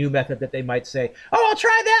something a new method that they might say, oh, I'll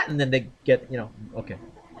try that, and then they get, okay.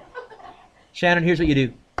 Shannon, here's what you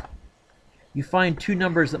do. You find 2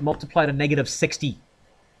 numbers that multiply to negative 60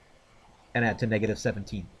 and add to negative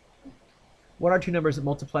 17. What are 2 numbers that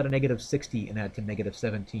multiply to negative 60 and add to negative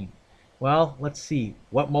 17? Well, let's see.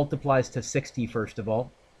 What multiplies to 60 first of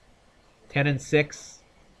all? 10 and 6.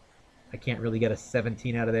 I can't really get a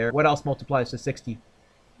 17 out of there. What else multiplies to 60?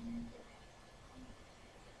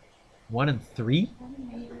 1 and 3?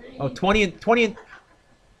 Oh, 20 and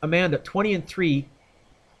Amanda, 20 and 3.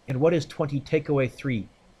 And what is 20 take away 3?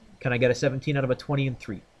 Can I get a 17 out of a 20 and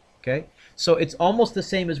 3? Okay? So it's almost the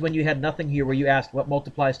same as when you had nothing here where you asked what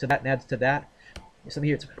multiplies to that and adds to that. Something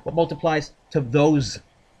here, it's what multiplies to those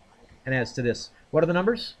and adds to this. What are the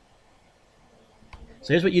numbers? So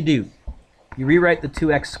here's what you do. You rewrite the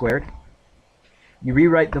 2x squared. You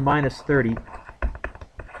rewrite the minus 30.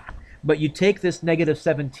 But you take this negative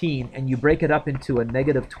 17 and you break it up into a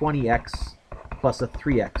negative 20x plus a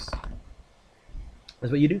 3x.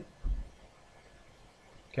 That's what you do.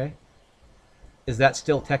 Okay? Is that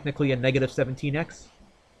still technically a negative 17x?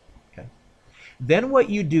 Okay. Then what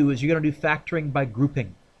you do is you're going to do factoring by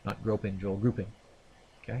grouping. Not groping, Joel, grouping.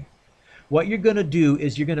 Okay? What you're going to do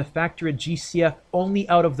is you're going to factor a GCF only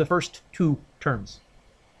out of the first 2 terms.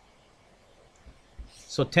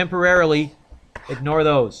 So temporarily, ignore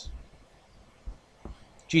those.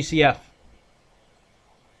 GCF.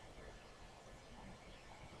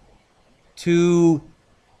 2x.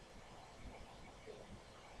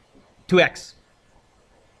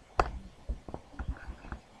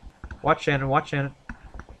 Watch, Shannon, watch, Shannon.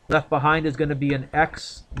 Left behind is going to be an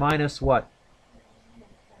x minus what?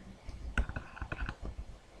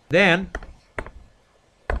 Then,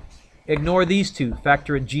 ignore these 2.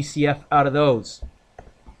 Factor a GCF out of those.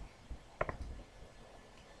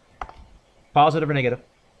 Positive or negative?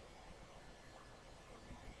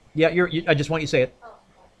 Yeah, I just want you to say it.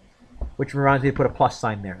 Which reminds me to put a plus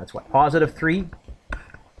sign there. That's what? Positive 3.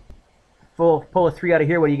 Pull a 3 out of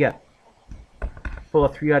here, what do you get? Pull a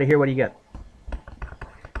 3 out of here, what do you get?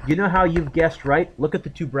 You know how you've guessed right? Look at the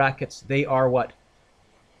two brackets. They are what?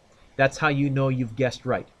 That's how you know you've guessed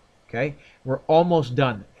right. Okay? We're almost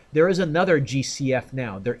done. There is another GCF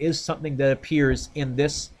now. There is something that appears in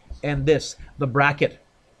this and this. The bracket.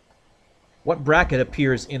 What bracket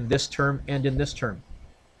appears in this term and in this term?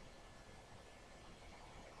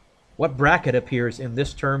 What bracket appears in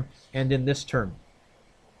this term and in this term?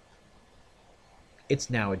 It's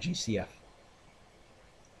now a GCF.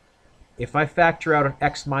 If I factor out an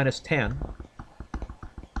x minus 10,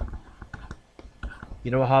 you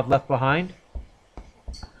know what I'll have left behind?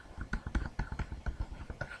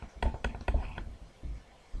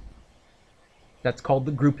 That's called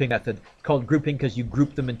the grouping method. It's called grouping because you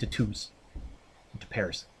group them into twos, into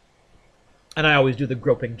pairs. And I always do the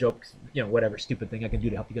groping jokes, you know, whatever stupid thing I can do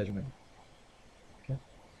to help you guys remember. Okay.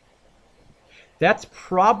 That's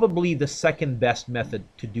probably the second best method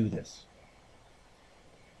to do this.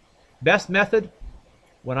 Best method,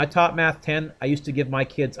 when I taught Math 10, I used to give my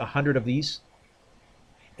kids 100 of these.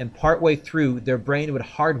 And partway through, their brain would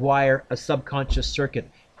hardwire a subconscious circuit.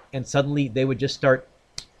 And suddenly, they would just start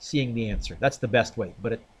seeing the answer. That's the best way.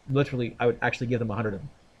 But it, literally, I would actually give them 100 of them.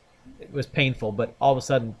 It was painful, but all of a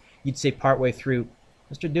sudden, you'd say partway through,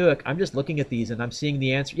 Mr. Dueck, I'm just looking at these and I'm seeing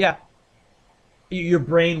the answer. Yeah, your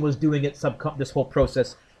brain was doing it, this whole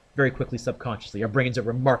process very quickly subconsciously. Our brains are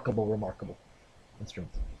remarkable, remarkable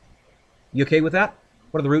instruments. You okay with that?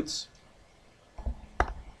 What are the roots?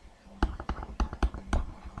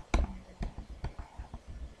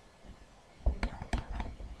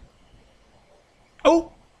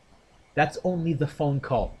 Oh, that's only the phone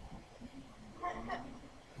call.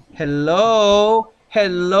 Hello?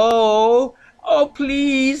 Hello? Oh,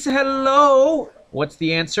 please, hello? What's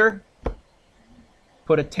the answer?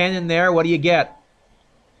 Put a 10 in there. What do you get?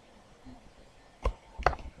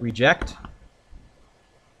 Reject.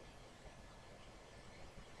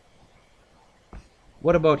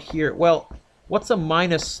 What about here? Well, what's a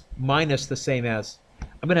minus the same as?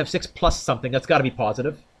 I'm going to have 6 plus something. That's got to be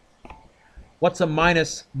positive. What's a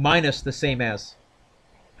minus the same as?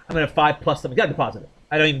 I'm going to have 5 plus something. Got to be positive.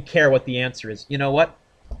 I don't even care what the answer is. You know what?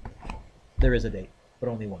 There is a date, but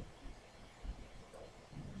only one.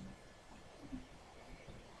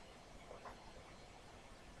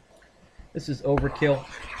 This is overkill.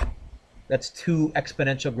 That's 2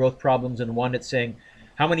 exponential growth problems in one. It's saying,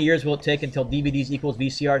 how many years will it take until DVDs equals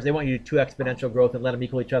VCRs? They want you to do 2 exponential growth and let them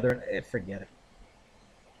equal each other. And forget it.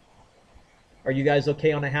 Are you guys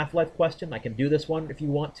okay on a half-life question? I can do this one if you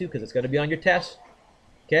want to, because it's going to be on your test.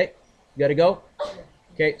 Okay? You got to go?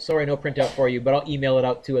 Okay, sorry, no printout for you, but I'll email it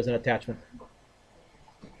out too as an attachment.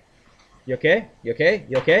 You okay? You okay?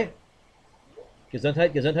 You okay?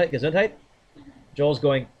 Gesundheit, Gesundheit, Gesundheit. Joel's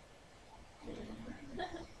going.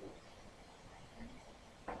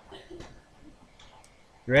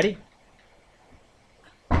 You ready?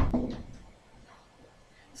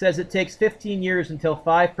 Says it takes 15 years until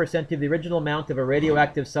 5% of the original amount of a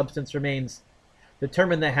radioactive substance remains.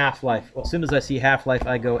 Determine the half-life. Well, as soon as I see half-life,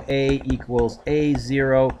 I go A equals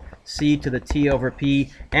A0 C to the T over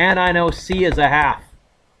P. And I know C is a half.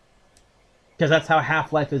 Because that's how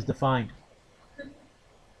half-life is defined.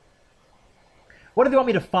 What do they want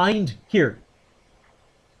me to find here?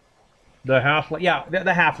 The half-life. Yeah,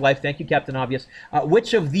 the half-life. Thank you, Captain Obvious.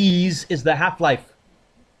 Which of these is the half-life?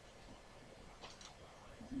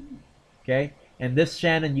 Okay, and this,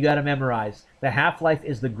 Shannon, you got to memorize. The half-life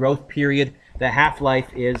is the growth period. The half-life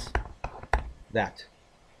is that.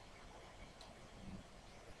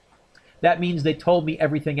 That means they told me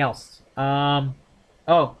everything else.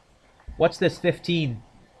 Oh, what's this 15?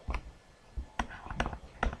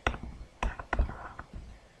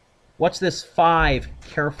 What's this 5?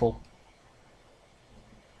 Careful.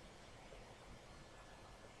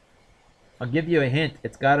 I'll give you a hint.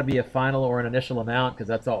 It's got to be a final or an initial amount because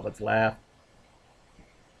that's all that's left.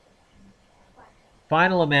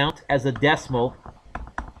 Final amount as a decimal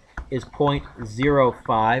is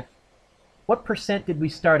 0.05. What percent did we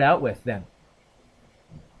start out with then?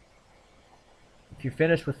 If you're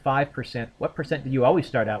finished with 5%, what percent did you always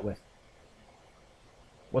start out with?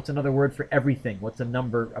 What's another word for everything? What's a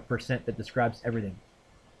number, a percent that describes everything?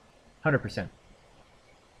 100%,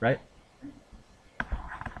 right?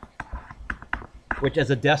 Which as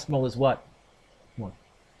a decimal is what? 1.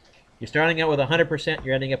 You're starting out with 100%,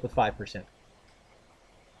 you're ending up with 5%. Is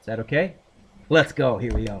that okay? Let's go.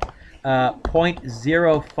 Here we go.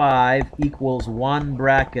 0.05 equals 1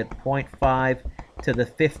 bracket 0.5 to the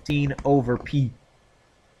 15 over P.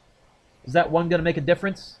 Is that 1 going to make a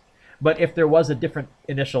difference? But if there was a different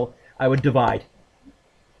initial, I would divide.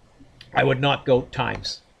 I would not go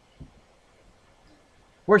times.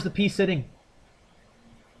 Where's the p sitting?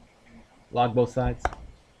 Log both sides.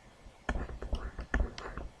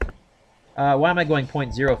 Why am I going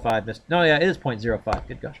 0.05? No, yeah, it is 0.05.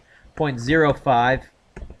 Good gosh. 0.05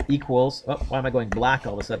 equals... Oh, why am I going black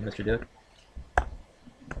all of a sudden, Mr. Dueck?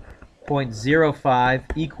 0.05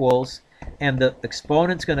 equals... And the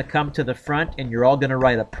exponent's going to come to the front, and you're all going to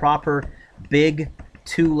write a proper big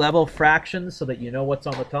 2-level fraction so that you know what's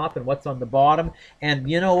on the top and what's on the bottom. And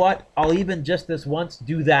you know what? I'll even just this once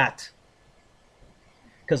do that.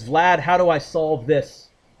 Because, Vlad, how do I solve this?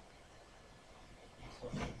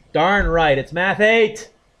 Darn right, it's Math 8.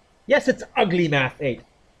 Yes, it's ugly Math 8.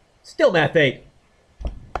 Still Math 8.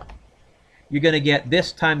 You're going to get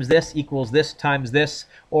this times this equals this times this.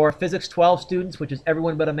 Or Physics 12 students, which is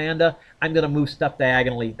everyone but Amanda, I'm going to move stuff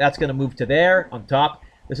diagonally. That's going to move to there on top.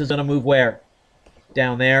 This is going to move where?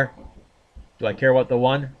 Down there. Do I care about the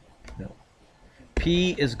 1? No.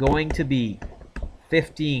 P is going to be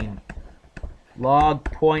 15 log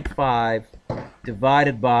 0.5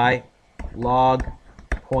 divided by log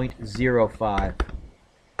 0.05.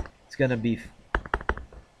 It's going to be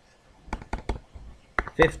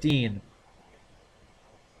 15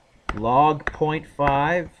 log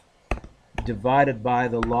 0.5 divided by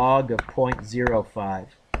the log of 0.05.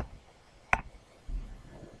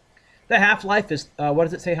 The half-life is, what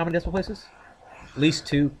does it say, how many decimal places? At least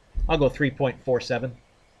 2. I'll go 3.47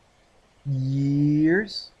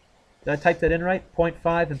 years. Did I type that in right?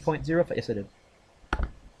 0.5 and 0.05? Yes, I did.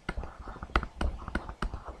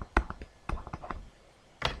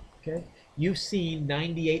 Okay. You've seen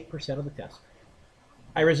 98% of the test.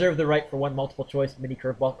 I reserve the right for one multiple choice mini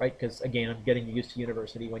curveball, right? Because, again, I'm getting you used to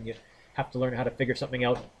university when you have to learn how to figure something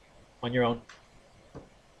out on your own.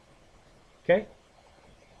 Okay?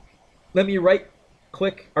 Let me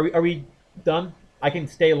right-click. Are we done? I can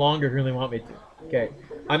stay longer if you really want me to. Okay.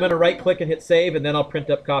 I'm going to right-click and hit save, and then I'll print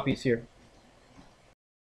up copies here.